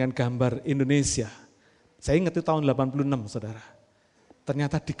dengan gambar Indonesia. Saya ingat itu tahun 86 saudara.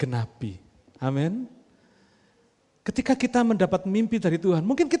 Ternyata digenapi. Amin. Ketika kita mendapat mimpi dari Tuhan,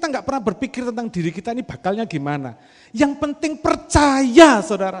 mungkin kita nggak pernah berpikir tentang diri kita ini bakalnya gimana. Yang penting percaya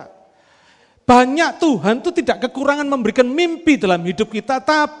saudara. Banyak Tuhan itu tidak kekurangan memberikan mimpi dalam hidup kita,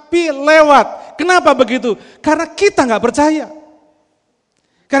 tapi lewat. Kenapa begitu? Karena kita nggak percaya.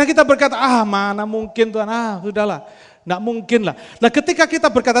 Karena kita berkata, mana mungkin Tuhan, sudahlah, nggak mungkin lah. Nah ketika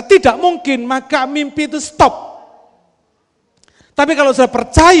kita berkata tidak mungkin, maka mimpi itu stop. Tapi kalau sudah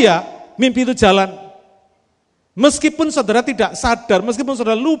percaya, mimpi itu jalan. Meskipun saudara tidak sadar, meskipun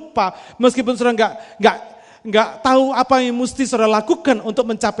saudara lupa, meskipun saudara nggak tahu apa yang mesti saudara lakukan untuk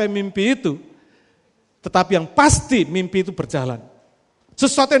mencapai mimpi itu, tetapi yang pasti mimpi itu berjalan.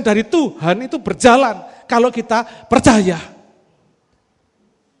 Sesuatu yang dari Tuhan itu berjalan kalau kita percaya.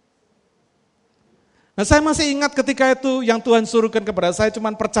 Nah saya masih ingat ketika itu yang Tuhan suruhkan kepada saya cuma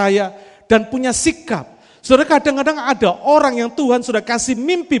percaya dan punya sikap. Saudara, kadang-kadang ada orang yang Tuhan sudah kasih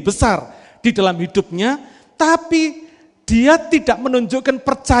mimpi besar di dalam hidupnya, tapi dia tidak menunjukkan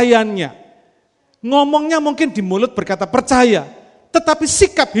percayaannya. Ngomongnya mungkin di mulut berkata percaya, tetapi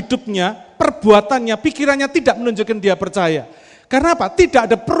sikap hidupnya, perbuatannya, pikirannya tidak menunjukkan dia percaya. Karena apa? Tidak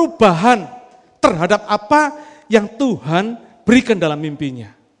ada perubahan terhadap apa yang Tuhan berikan dalam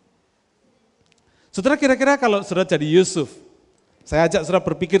mimpinya. Saudara, kira-kira kalau saudara jadi Yusuf, saya ajak saudara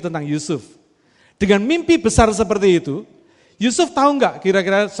berpikir tentang Yusuf. Dengan mimpi besar seperti itu, Yusuf tahu enggak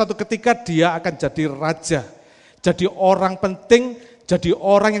kira-kira suatu ketika dia akan jadi raja, jadi orang penting, jadi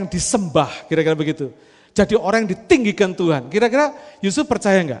orang yang disembah, kira-kira begitu. Jadi orang yang ditinggikan Tuhan. Kira-kira Yusuf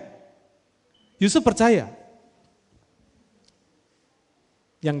percaya enggak? Yusuf percaya.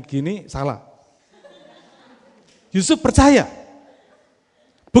 Yang gini salah. Yusuf percaya.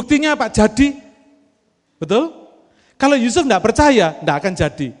 Buktinya apa? Jadi. Betul? Kalau Yusuf enggak percaya, enggak akan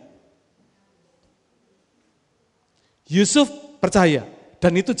jadi. Yusuf percaya,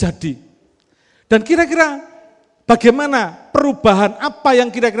 dan itu jadi. Dan kira-kira bagaimana perubahan apa yang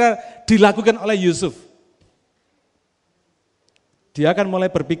kira-kira dilakukan oleh Yusuf? Dia akan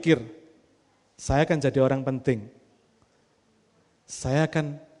mulai berpikir, saya akan jadi orang penting. Saya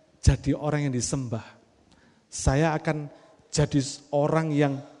akan jadi orang yang disembah. Saya akan jadi orang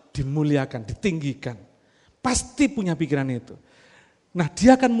yang dimuliakan, ditinggikan. Pasti punya pikiran itu. Nah,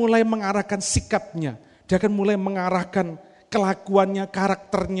 dia akan mulai mengarahkan sikapnya. Dia akan mulai mengarahkan kelakuannya,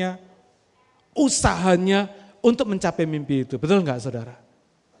 karakternya, usahanya untuk mencapai mimpi itu. Betul enggak, saudara?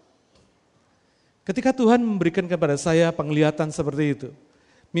 Ketika Tuhan memberikan kepada saya penglihatan seperti itu,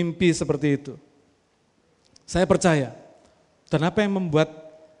 mimpi seperti itu, saya percaya. Dan apa yang membuat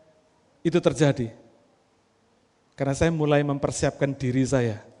itu terjadi? Karena saya mulai mempersiapkan diri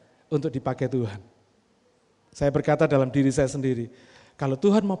saya untuk dipakai Tuhan. Saya berkata dalam diri saya sendiri, kalau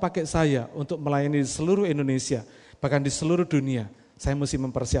Tuhan mau pakai saya untuk melayani di seluruh Indonesia, bahkan di seluruh dunia, saya mesti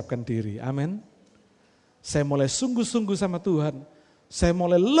mempersiapkan diri. Amin. Saya mulai sungguh-sungguh sama Tuhan. Saya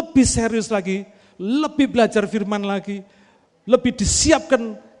mulai lebih serius lagi, lebih belajar firman lagi, lebih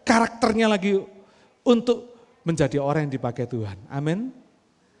disiapkan karakternya lagi untuk menjadi orang yang dipakai Tuhan. Amin.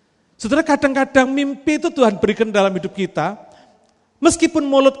 Saudara, kadang-kadang mimpi itu Tuhan berikan dalam hidup kita. Meskipun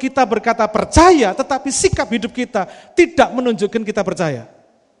mulut kita berkata percaya, tetapi sikap hidup kita tidak menunjukkan kita percaya.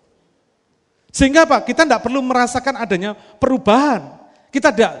 Sehingga apa? Kita tidak perlu merasakan adanya perubahan. Kita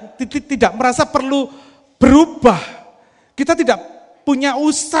tidak merasa perlu berubah. Kita tidak punya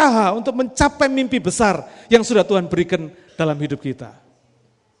usaha untuk mencapai mimpi besar yang sudah Tuhan berikan dalam hidup kita.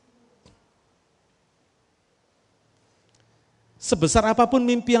 Sebesar apapun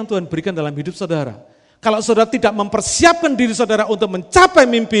mimpi yang Tuhan berikan dalam hidup saudara, kalau saudara tidak mempersiapkan diri saudara untuk mencapai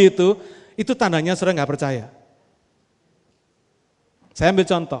mimpi itu tandanya saudara nggak percaya. Saya ambil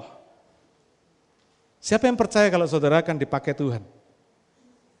contoh. Siapa yang percaya kalau saudara akan dipakai Tuhan?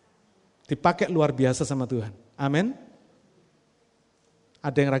 Dipakai luar biasa sama Tuhan. Amin.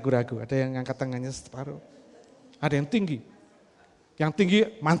 Ada yang ragu-ragu, ada yang angkat tangannya separuh. Ada yang tinggi. Yang tinggi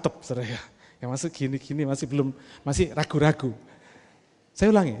mantep saudara ya. Yang masih gini-gini masih ragu-ragu. Saya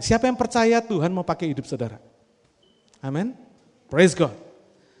ulangi, siapa yang percaya Tuhan mau pakai hidup saudara? Amin. Praise God.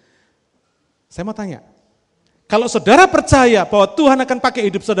 Saya mau tanya, kalau saudara percaya bahwa Tuhan akan pakai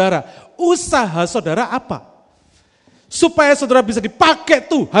hidup saudara, usaha saudara apa? Supaya saudara bisa dipakai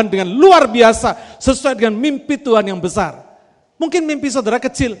Tuhan dengan luar biasa, sesuai dengan mimpi Tuhan yang besar. Mungkin mimpi saudara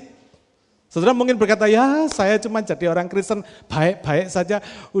kecil. Saudara mungkin berkata, ya saya cuma jadi orang Kristen, baik-baik saja,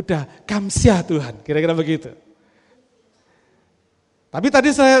 udah kamsiah Tuhan, kira-kira begitu. Tapi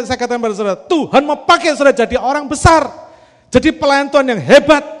tadi saya katakan pada saudara, Tuhan mau pakai saudara jadi orang besar. Jadi pelayan Tuhan yang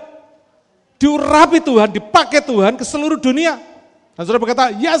hebat. Diurapi Tuhan, dipakai Tuhan ke seluruh dunia. Dan saudara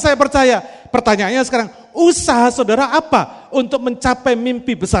berkata, ya saya percaya. Pertanyaannya sekarang, usaha saudara apa untuk mencapai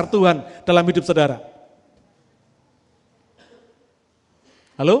mimpi besar Tuhan dalam hidup saudara?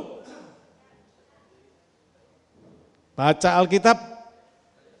 Halo? Baca Alkitab,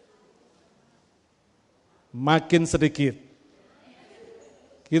 makin sedikit.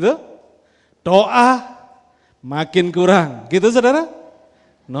 Gitu? Doa makin kurang. Gitu saudara?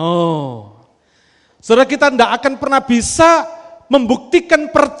 No. Saudara, kita tidak akan pernah bisa membuktikan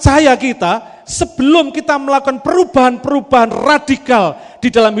percaya kita sebelum kita melakukan perubahan-perubahan radikal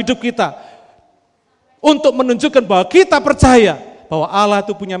di dalam hidup kita. Untuk menunjukkan bahwa kita percaya bahwa Allah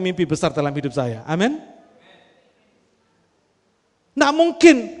itu punya mimpi besar dalam hidup saya. Amin. Nggak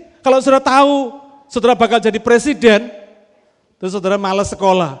mungkin kalau saudara tahu saudara bakal jadi presiden, terus saudara malas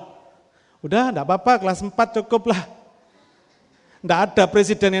sekolah. Udah, enggak apa-apa, kelas 4 cukup lah. Enggak ada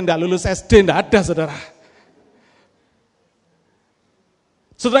presiden yang enggak lulus SD, enggak ada saudara.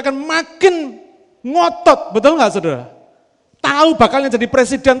 Saudara akan makin Ngotot, betul nggak saudara? Tahu bakalnya jadi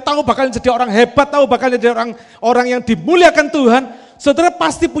presiden, tahu bakalnya jadi orang hebat, tahu bakalnya jadi orang yang dimuliakan Tuhan. Saudara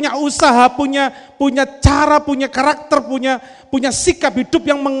pasti punya usaha, punya cara, punya karakter, punya sikap hidup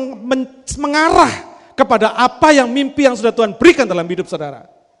yang mengarah kepada apa yang mimpi yang sudah Tuhan berikan dalam hidup saudara.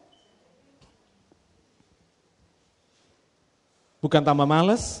 Bukan tambah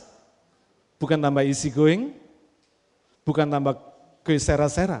malas, bukan tambah easy going, bukan tambah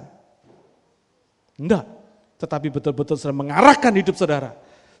kesera-sera. Enggak, tetapi betul-betul sudah mengarahkan hidup saudara.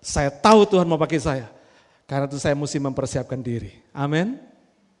 Saya tahu Tuhan mau pakai saya, karena itu saya mesti mempersiapkan diri. Amin.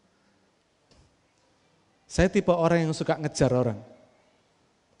 Saya tipe orang yang suka ngejar orang.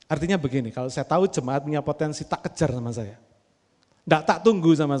 Artinya begini, kalau saya tahu jemaat punya potensi, tak kejar sama saya. Enggak, tak tunggu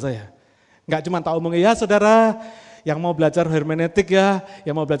sama saya. Enggak cuma tak omong, ya saudara, yang mau belajar hermeneutik ya,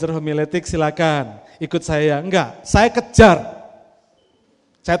 yang mau belajar homiletik silakan, ikut saya. Enggak, saya kejar.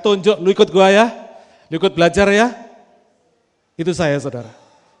 Saya tunjuk, lu ikut gua ya, lu ikut belajar ya. Itu saya saudara.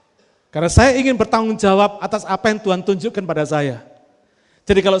 Karena saya ingin bertanggung jawab atas apa yang Tuhan tunjukkan pada saya.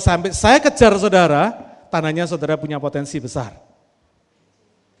 Jadi kalau sampai saya kejar saudara, tandanya saudara punya potensi besar.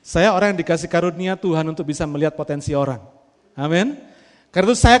 Saya orang yang dikasih karunia Tuhan untuk bisa melihat potensi orang. Amin. Karena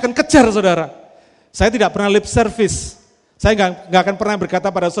itu saya akan kejar saudara. Saya tidak pernah lip service. Saya nggak akan pernah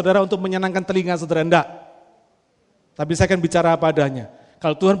berkata pada saudara untuk menyenangkan telinga saudara, enggak. Tapi saya akan bicara apa adanya.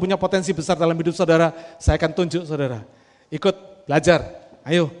 Kalau Tuhan punya potensi besar dalam hidup saudara, saya akan tunjuk saudara. Ikut belajar,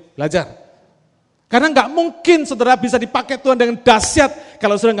 ayo belajar. Karena nggak mungkin saudara bisa dipakai Tuhan dengan dahsyat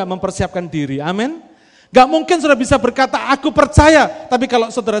kalau saudara nggak mempersiapkan diri. Amin. Nggak mungkin saudara bisa berkata aku percaya, tapi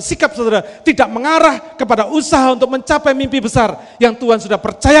kalau saudara sikap saudara tidak mengarah kepada usaha untuk mencapai mimpi besar yang Tuhan sudah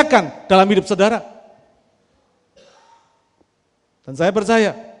percayakan dalam hidup saudara. Dan saya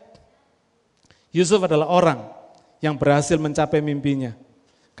percaya, Yusuf adalah orang yang berhasil mencapai mimpinya,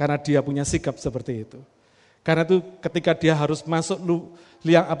 karena dia punya sikap seperti itu. Karena itu ketika dia harus masuk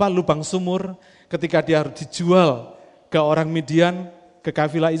lubang sumur, ketika dia harus dijual ke orang Midian, ke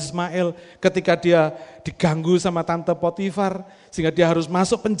kafilah Ismail, ketika dia diganggu sama tante Potifar, sehingga dia harus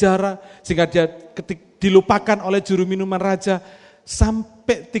masuk penjara, sehingga dia dilupakan oleh juru minuman raja,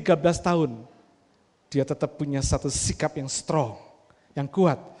 sampai 13 tahun, dia tetap punya satu sikap yang strong, yang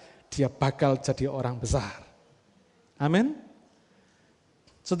kuat, dia bakal jadi orang besar. Amin.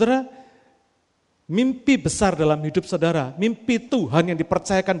 Saudara, mimpi besar dalam hidup saudara, mimpi Tuhan yang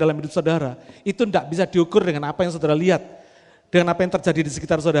dipercayakan dalam hidup saudara, itu tidak bisa diukur dengan apa yang saudara lihat, dengan apa yang terjadi di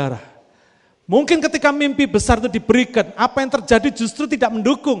sekitar saudara. Mungkin ketika mimpi besar itu diberikan, apa yang terjadi justru tidak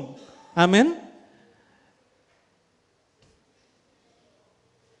mendukung. Amin.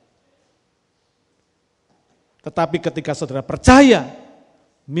 Tetapi ketika saudara percaya,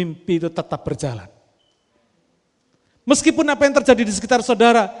 mimpi itu tetap berjalan. Meskipun apa yang terjadi di sekitar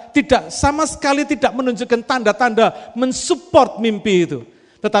saudara tidak sama sekali tidak menunjukkan tanda-tanda mensupport mimpi itu.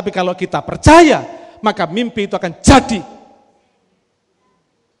 Tetapi kalau kita percaya, maka mimpi itu akan jadi.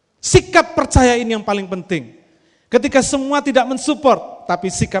 Sikap percaya ini yang paling penting. Ketika semua tidak mensupport,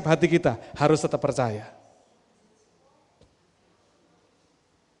 tapi sikap hati kita harus tetap percaya.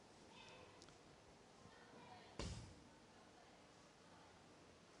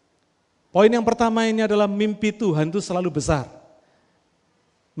 Poin yang pertama ini adalah mimpi Tuhan itu selalu besar.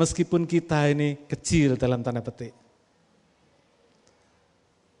 Meskipun kita ini kecil dalam tanda petik.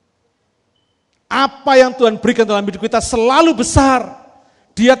 Apa yang Tuhan berikan dalam hidup kita selalu besar.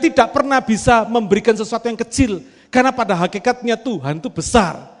 Dia tidak pernah bisa memberikan sesuatu yang kecil. Karena pada hakikatnya Tuhan itu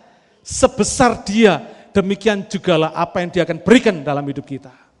besar. Sebesar Dia, demikian jugalah apa yang Dia akan berikan dalam hidup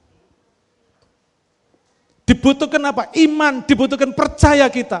kita. Dibutuhkan apa? Iman, dibutuhkan percaya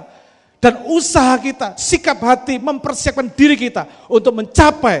kita. Dan usaha kita, sikap hati, mempersiapkan diri kita untuk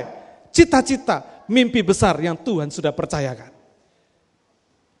mencapai cita-cita, mimpi besar yang Tuhan sudah percayakan.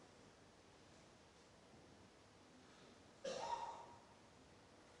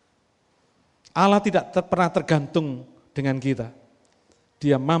 Allah tidak pernah tergantung dengan kita.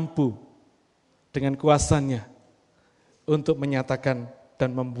 Dia mampu dengan kuasanya untuk menyatakan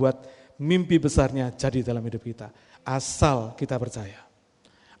dan membuat mimpi besarnya jadi dalam hidup kita. Asal kita percaya.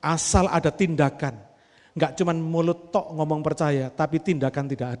 Asal ada tindakan, enggak cuma mulut tok ngomong percaya, tapi tindakan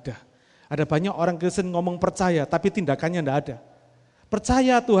tidak ada. Ada banyak orang Kristen ngomong percaya, tapi tindakannya enggak ada.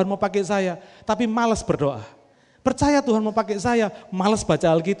 Percaya Tuhan mau pakai saya, tapi malas berdoa. Percaya Tuhan mau pakai saya, malas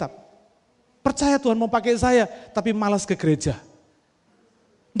baca Alkitab. Percaya Tuhan mau pakai saya, tapi malas ke gereja.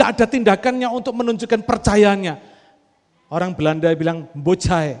 Enggak ada tindakannya untuk menunjukkan percayanya. Orang Belanda bilang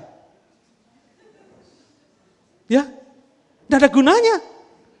bocai. Ya, enggak ada gunanya.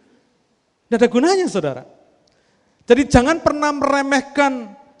 Tidak ada gunanya saudara. Jadi jangan pernah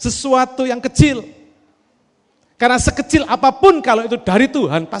meremehkan sesuatu yang kecil. Karena sekecil apapun kalau itu dari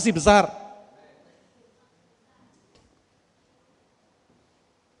Tuhan pasti besar.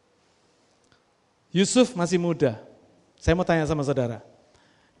 Yusuf masih muda. Saya mau tanya sama saudara.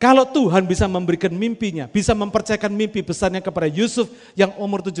 Kalau Tuhan bisa memberikan mimpinya, bisa mempercayakan mimpi besarnya kepada Yusuf yang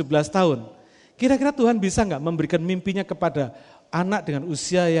umur 17 tahun. Kira-kira Tuhan bisa nggak memberikan mimpinya kepada anak dengan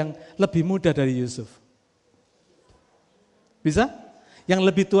usia yang lebih muda dari Yusuf? Bisa? Yang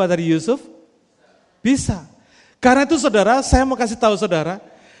lebih tua dari Yusuf? Bisa. Karena itu saudara, saya mau kasih tahu saudara,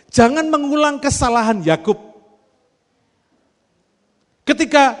 jangan mengulang kesalahan Yakub.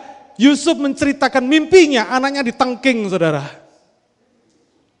 Ketika Yusuf menceritakan mimpinya, anaknya ditengking saudara.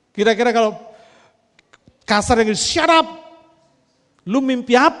 Kira-kira kalau kasar yang shut up, lu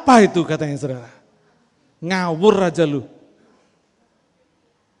mimpi apa itu katanya saudara. Ngawur aja lu.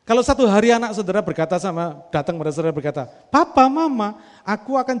 Kalau satu hari anak saudara datang pada saudara berkata, Papa, Mama,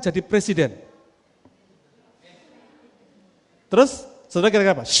 aku akan jadi presiden. Terus saudara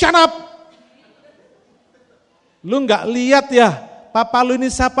kira-kira apa? Shut up! Lu gak lihat ya, Papa lu ini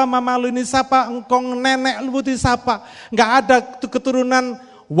siapa, Mama lu ini siapa, engkong nenek lu ini siapa. Gak ada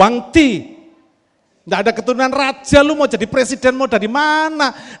keturunan Wangti, gak ada keturunan raja, lu mau jadi presiden mau dari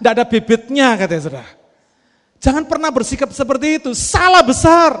mana. Gak ada bibitnya katanya saudara. Jangan pernah bersikap seperti itu, salah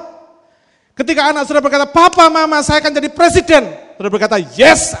besar. Ketika anak saudara berkata, Papa, Mama, saya akan jadi presiden. Saudara berkata,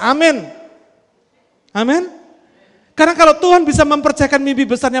 yes, amin. Amin. Karena kalau Tuhan bisa mempercayakan mimpi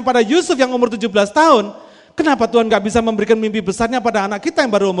besarnya pada Yusuf yang umur 17 tahun, kenapa Tuhan gak bisa memberikan mimpi besarnya pada anak kita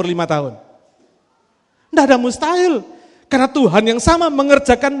yang baru umur 5 tahun? Tidak ada mustahil. Karena Tuhan yang sama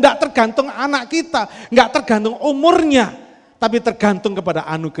mengerjakan tidak tergantung anak kita, gak tergantung umurnya, tapi tergantung kepada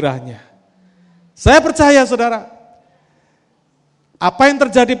anugerahnya. Saya percaya saudara, apa yang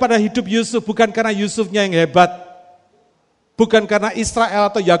terjadi pada hidup Yusuf bukan karena Yusufnya yang hebat, bukan karena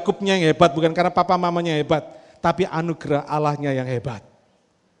Israel atau Yakubnya yang hebat, bukan karena papa mamanya yang hebat, tapi anugerah Allahnya yang hebat.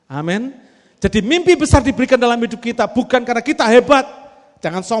 Amin. Jadi mimpi besar diberikan dalam hidup kita bukan karena kita hebat.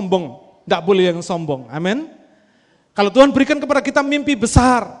 Jangan sombong, tidak boleh yang sombong. Amin. Kalau Tuhan berikan kepada kita mimpi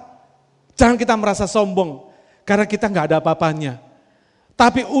besar, jangan kita merasa sombong karena kita nggak ada apa-apanya.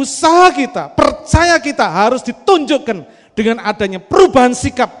 Tapi usaha kita, percaya kita harus ditunjukkan dengan adanya perubahan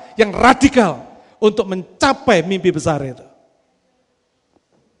sikap yang radikal untuk mencapai mimpi besar itu.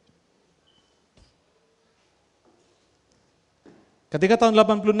 Ketika tahun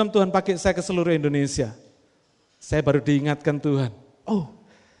 86 Tuhan pakai saya ke seluruh Indonesia, saya baru diingatkan Tuhan,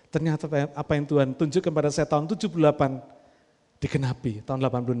 ternyata apa yang Tuhan tunjukkan pada saya tahun 78 digenapi tahun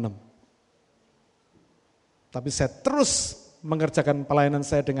 86. Tapi saya terus mengerjakan pelayanan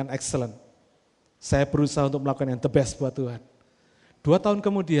saya dengan excellent. Saya berusaha untuk melakukan yang the best buat Tuhan. 2 tahun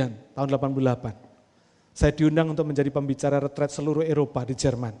kemudian, tahun 88, saya diundang untuk menjadi pembicara retret seluruh Eropa di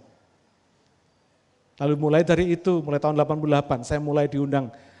Jerman. Lalu mulai dari itu, mulai tahun 88, saya mulai diundang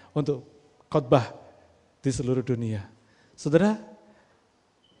untuk khotbah di seluruh dunia. Saudara,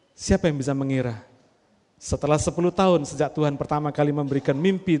 siapa yang bisa mengira? Setelah 10 tahun sejak Tuhan pertama kali memberikan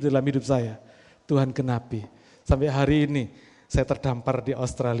mimpi dalam hidup saya, Tuhan genapi. Sampai hari ini saya terdampar di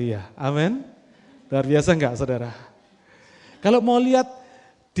Australia. Amin. Luar biasa enggak saudara? Kalau mau lihat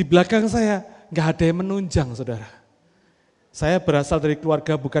di belakang saya, enggak ada yang menunjang saudara. Saya berasal dari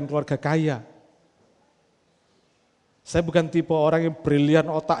keluarga bukan keluarga kaya. Saya bukan tipe orang yang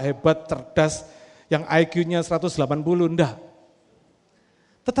brilian, otak hebat, cerdas, yang IQ-nya 180, enggak.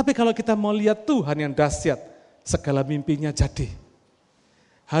 Tetapi kalau kita mau lihat Tuhan yang dahsyat, segala mimpinya jadi.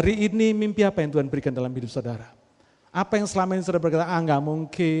 Hari ini mimpi apa yang Tuhan berikan dalam hidup saudara? Apa yang selama ini saudara berkata, enggak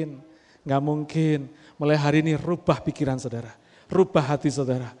mungkin. Mulai hari ini rubah pikiran saudara, rubah hati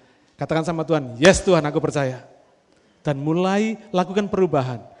saudara. Katakan sama Tuhan, yes Tuhan aku percaya. Dan mulai lakukan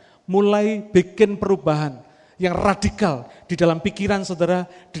perubahan, mulai bikin perubahan yang radikal di dalam pikiran saudara,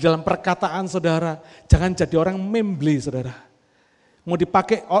 di dalam perkataan saudara. Jangan jadi orang membeli saudara. Mau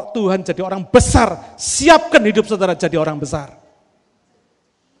dipakai Tuhan jadi orang besar, siapkan hidup saudara jadi orang besar.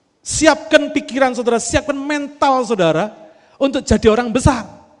 Siapkan pikiran saudara, siapkan mental saudara untuk jadi orang besar.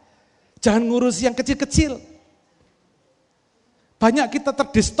 Jangan ngurus yang kecil-kecil. Banyak kita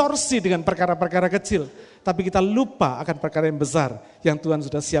terdistorsi dengan perkara-perkara kecil, tapi kita lupa akan perkara yang besar yang Tuhan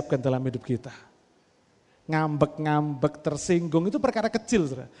sudah siapkan dalam hidup kita. Ngambek-ngambek, tersinggung, itu perkara kecil.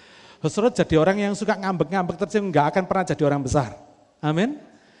 Saudara jadi orang yang suka ngambek-ngambek, tersinggung, gak akan pernah jadi orang besar. Amin.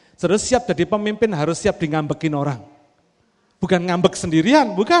 Saudara siap jadi pemimpin harus siap dingambekin orang. Bukan ngambek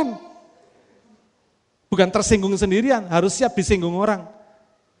sendirian, bukan. Bukan tersinggung sendirian, harus siap disinggung orang.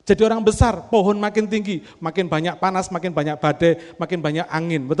 Jadi orang besar, pohon makin tinggi, makin banyak panas, makin banyak badai, makin banyak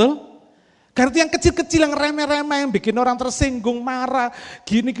angin, betul? Karena itu yang kecil-kecil, yang remeh-remeh, yang bikin orang tersinggung, marah,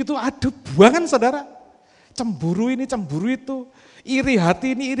 gini gitu, aduh buangan saudara. Cemburu ini, cemburu itu, iri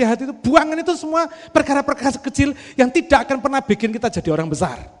hati ini, iri hati itu, buangan itu semua perkara-perkara kecil yang tidak akan pernah bikin kita jadi orang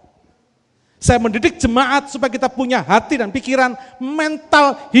besar. Saya mendidik jemaat supaya kita punya hati dan pikiran,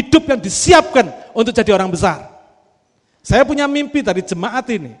 mental, hidup yang disiapkan untuk jadi orang besar. Saya punya mimpi dari jemaat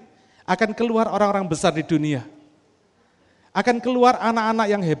ini, akan keluar orang-orang besar di dunia. Akan keluar anak-anak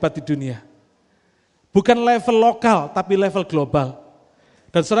yang hebat di dunia. Bukan level lokal, tapi level global.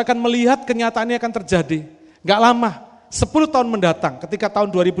 Dan saudara akan melihat kenyataannya akan terjadi. Gak lama, 10 tahun mendatang, ketika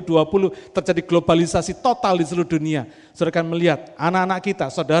tahun 2020 terjadi globalisasi total di seluruh dunia. Saudara akan melihat anak-anak kita,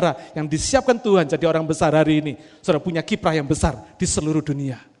 saudara yang disiapkan Tuhan jadi orang besar hari ini. Saudara punya kiprah yang besar di seluruh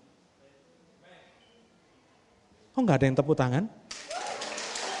dunia. Oh gak ada yang tepuk tangan?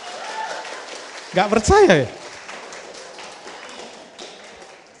 Gak percaya ya?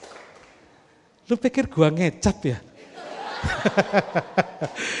 Lu pikir gua ngecap ya?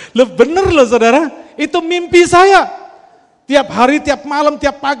 Lu bener loh saudara, itu mimpi saya. Tiap hari, tiap malam,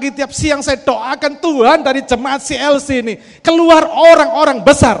 tiap pagi, tiap siang saya doakan Tuhan dari jemaat CLC ini. Keluar orang-orang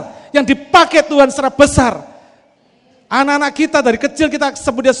besar yang dipakai Tuhan secara besar. Anak-anak kita dari kecil kita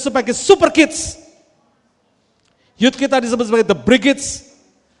sebut dia sebagai super kids. Youth kita disebut sebagai the brigades.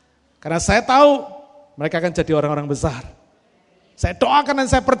 Karena saya tahu mereka akan jadi orang-orang besar. Saya doakan dan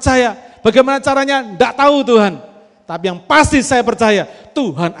saya percaya. Bagaimana caranya? Tidak tahu Tuhan. Tapi yang pasti saya percaya,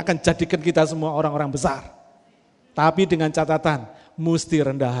 Tuhan akan jadikan kita semua orang-orang besar. Tapi dengan catatan, mesti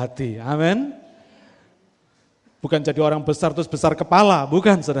rendah hati. Amin. Bukan jadi orang besar terus besar kepala,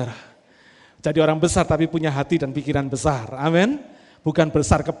 bukan saudara. Jadi orang besar tapi punya hati dan pikiran besar. Amin. Bukan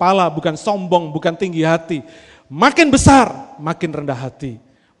besar kepala, bukan sombong, bukan tinggi hati. Makin besar, makin rendah hati.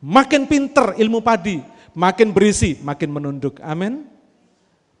 Makin pinter ilmu padi, makin berisi, makin menunduk. Amin.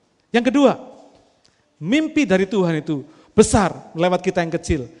 Yang kedua, mimpi dari Tuhan itu besar lewat kita yang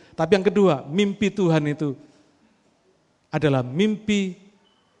kecil. Tapi yang kedua, mimpi Tuhan itu adalah mimpi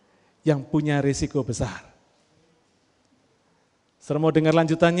yang punya risiko besar. Saudara mau dengar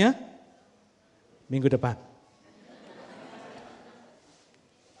lanjutannya? Minggu depan.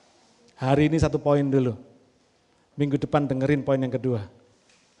 Hari ini 1 poin dulu. Minggu depan dengerin poin yang kedua.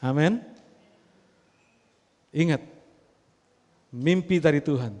 Amin. Ingat, mimpi dari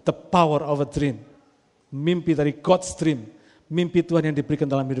Tuhan, the power of a dream. Mimpi dari God's dream, mimpi Tuhan yang diberikan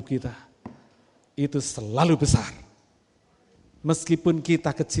dalam hidup kita. Itu selalu besar. Meskipun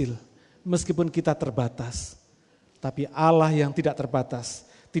kita kecil, meskipun kita terbatas. Tapi Allah yang tidak terbatas,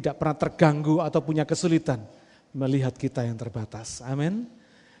 tidak pernah terganggu atau punya kesulitan melihat kita yang terbatas. Amin.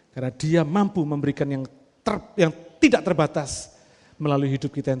 Karena Dia mampu memberikan yang tidak terbatas melalui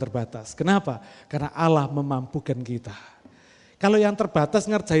hidup kita yang terbatas. Kenapa? Karena Allah memampukan kita. Kalau yang terbatas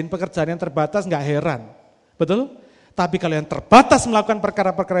ngerjain pekerjaan yang terbatas nggak heran, betul? Tapi kalau yang terbatas melakukan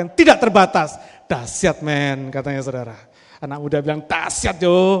perkara-perkara yang tidak terbatas, dahsyat men, katanya saudara. Anak muda bilang dahsyat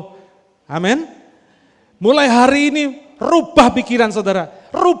yo, amin. Mulai hari ini rubah pikiran saudara,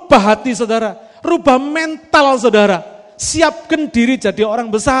 rubah hati saudara, rubah mental saudara. Siapkan diri jadi orang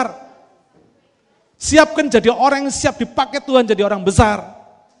besar. Siapkan jadi orang yang siap dipakai Tuhan jadi orang besar.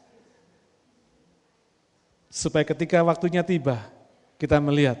 Supaya ketika waktunya tiba, kita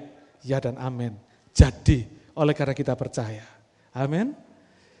melihat, ya dan amin. Jadi, oleh karena kita percaya. Amin.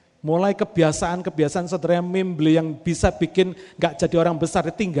 Mulai kebiasaan-kebiasaan saudara yang membeli yang bisa bikin gak jadi orang besar,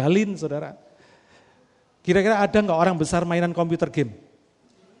 tinggalin saudara. Kira-kira ada gak orang besar mainan komputer game?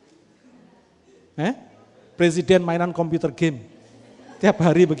 Presiden mainan komputer game. Tiap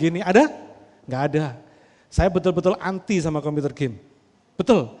hari begini, ada? Nggak ada. Saya betul-betul anti sama komputer game.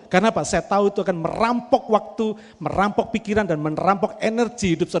 Betul, karena apa? Saya tahu itu akan merampok waktu, merampok pikiran dan merampok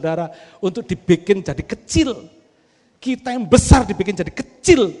energi hidup saudara untuk dibikin jadi kecil. Kita yang besar dibikin jadi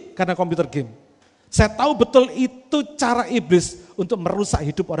kecil karena komputer game. Saya tahu betul itu cara iblis untuk merusak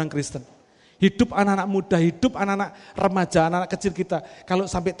hidup orang Kristen. Hidup anak-anak muda, hidup anak-anak remaja, anak-anak kecil kita kalau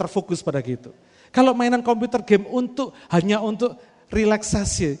sampai terfokus pada gitu. Kalau mainan komputer game hanya untuk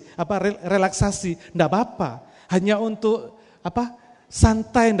relaksasi, enggak apa-apa. Hanya untuk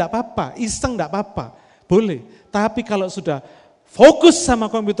santai enggak apa-apa, iseng enggak apa-apa. Boleh. Tapi kalau sudah fokus sama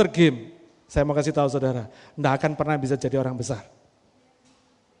komputer game, saya mau kasih tahu saudara, enggak akan pernah bisa jadi orang besar.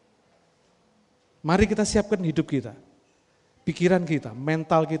 Mari kita siapkan hidup kita, pikiran kita,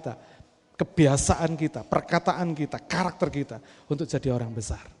 mental kita, kebiasaan kita, perkataan kita, karakter kita untuk jadi orang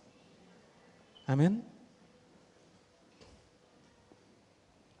besar. Amin.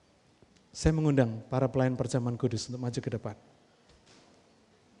 Saya mengundang para pelayan perjamuan kudus untuk maju ke depan.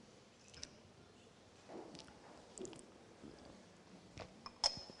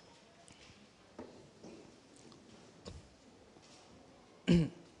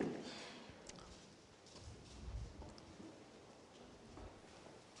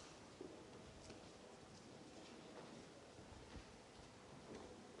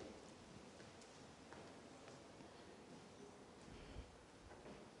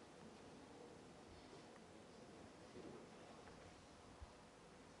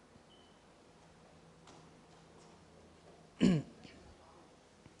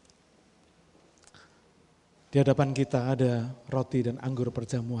 Di hadapan kita ada roti dan anggur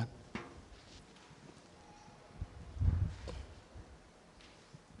perjamuan.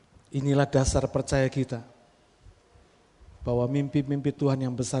 Inilah dasar percaya kita, bahwa mimpi-mimpi Tuhan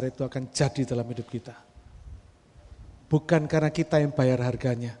yang besar itu akan jadi dalam hidup kita. Bukan karena kita yang bayar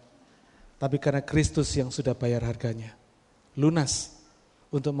harganya, tapi karena Kristus yang sudah bayar harganya. Lunas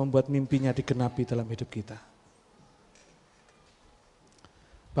untuk membuat mimpinya digenapi dalam hidup kita.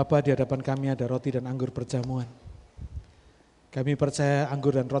 Bapa, di hadapan kami ada roti dan anggur perjamuan. Kami percaya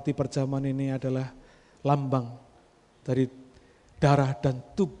anggur dan roti perjamuan ini adalah lambang dari darah dan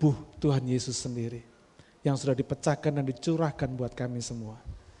tubuh Tuhan Yesus sendiri yang sudah dipecahkan dan dicurahkan buat kami semua.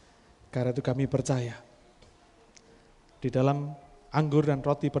 Karena itu kami percaya di dalam anggur dan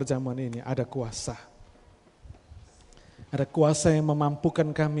roti perjamuan ini ada kuasa. Ada kuasa yang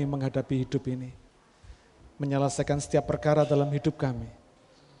memampukan kami menghadapi hidup ini, menyelesaikan setiap perkara dalam hidup kami,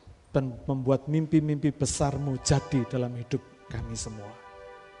 dan membuat mimpi-mimpi besar-Mu jadi dalam hidup kami semua.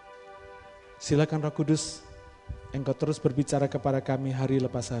 Silakan Roh Kudus, Engkau terus berbicara kepada kami hari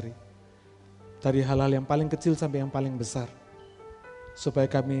lepas hari. Dari hal-hal yang paling kecil sampai yang paling besar. Supaya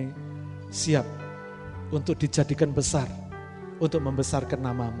kami siap untuk dijadikan besar, untuk membesarkan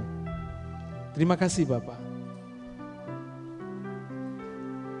nama-Mu. Terima kasih Bapa.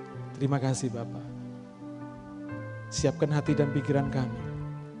 Terima kasih Bapa. Siapkan hati dan pikiran kami.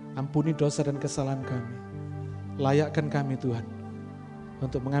 Ampuni dosa dan kesalahan kami. Layakkan kami Tuhan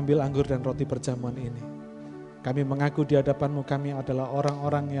untuk mengambil anggur dan roti perjamuan ini. Kami mengaku di hadapan-Mu kami adalah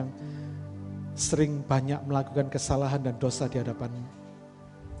orang-orang yang sering banyak melakukan kesalahan dan dosa di hadapan-Mu.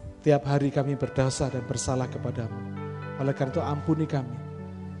 Tiap hari kami berdosa dan bersalah kepada-Mu. Oleh karena itu ampuni kami.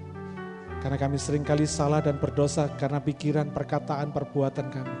 Karena kami seringkali salah dan berdosa karena pikiran, perkataan, perbuatan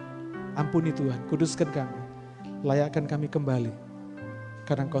kami. Ampuni Tuhan, kuduskan kami, layakkan kami kembali,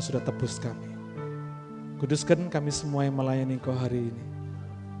 karena Engkau sudah tebus kami. Kuduskan kami semua yang melayani Engkau hari ini,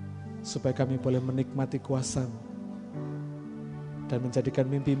 supaya kami boleh menikmati kuasa-Mu, dan menjadikan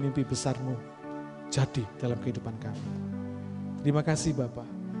mimpi-mimpi besar-Mu jadi dalam kehidupan kami. Terima kasih Bapa,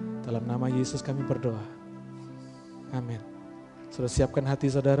 dalam nama Yesus kami berdoa. Amin. Sudah siapkan hati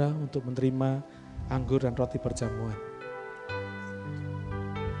saudara untuk menerima anggur dan roti perjamuan.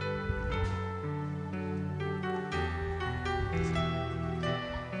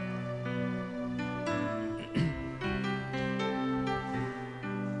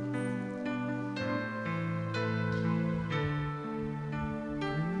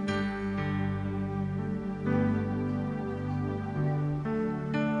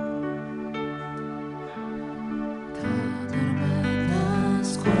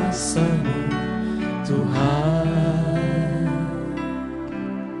 Kuasa-Mu Tuhan,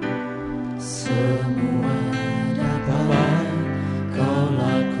 semua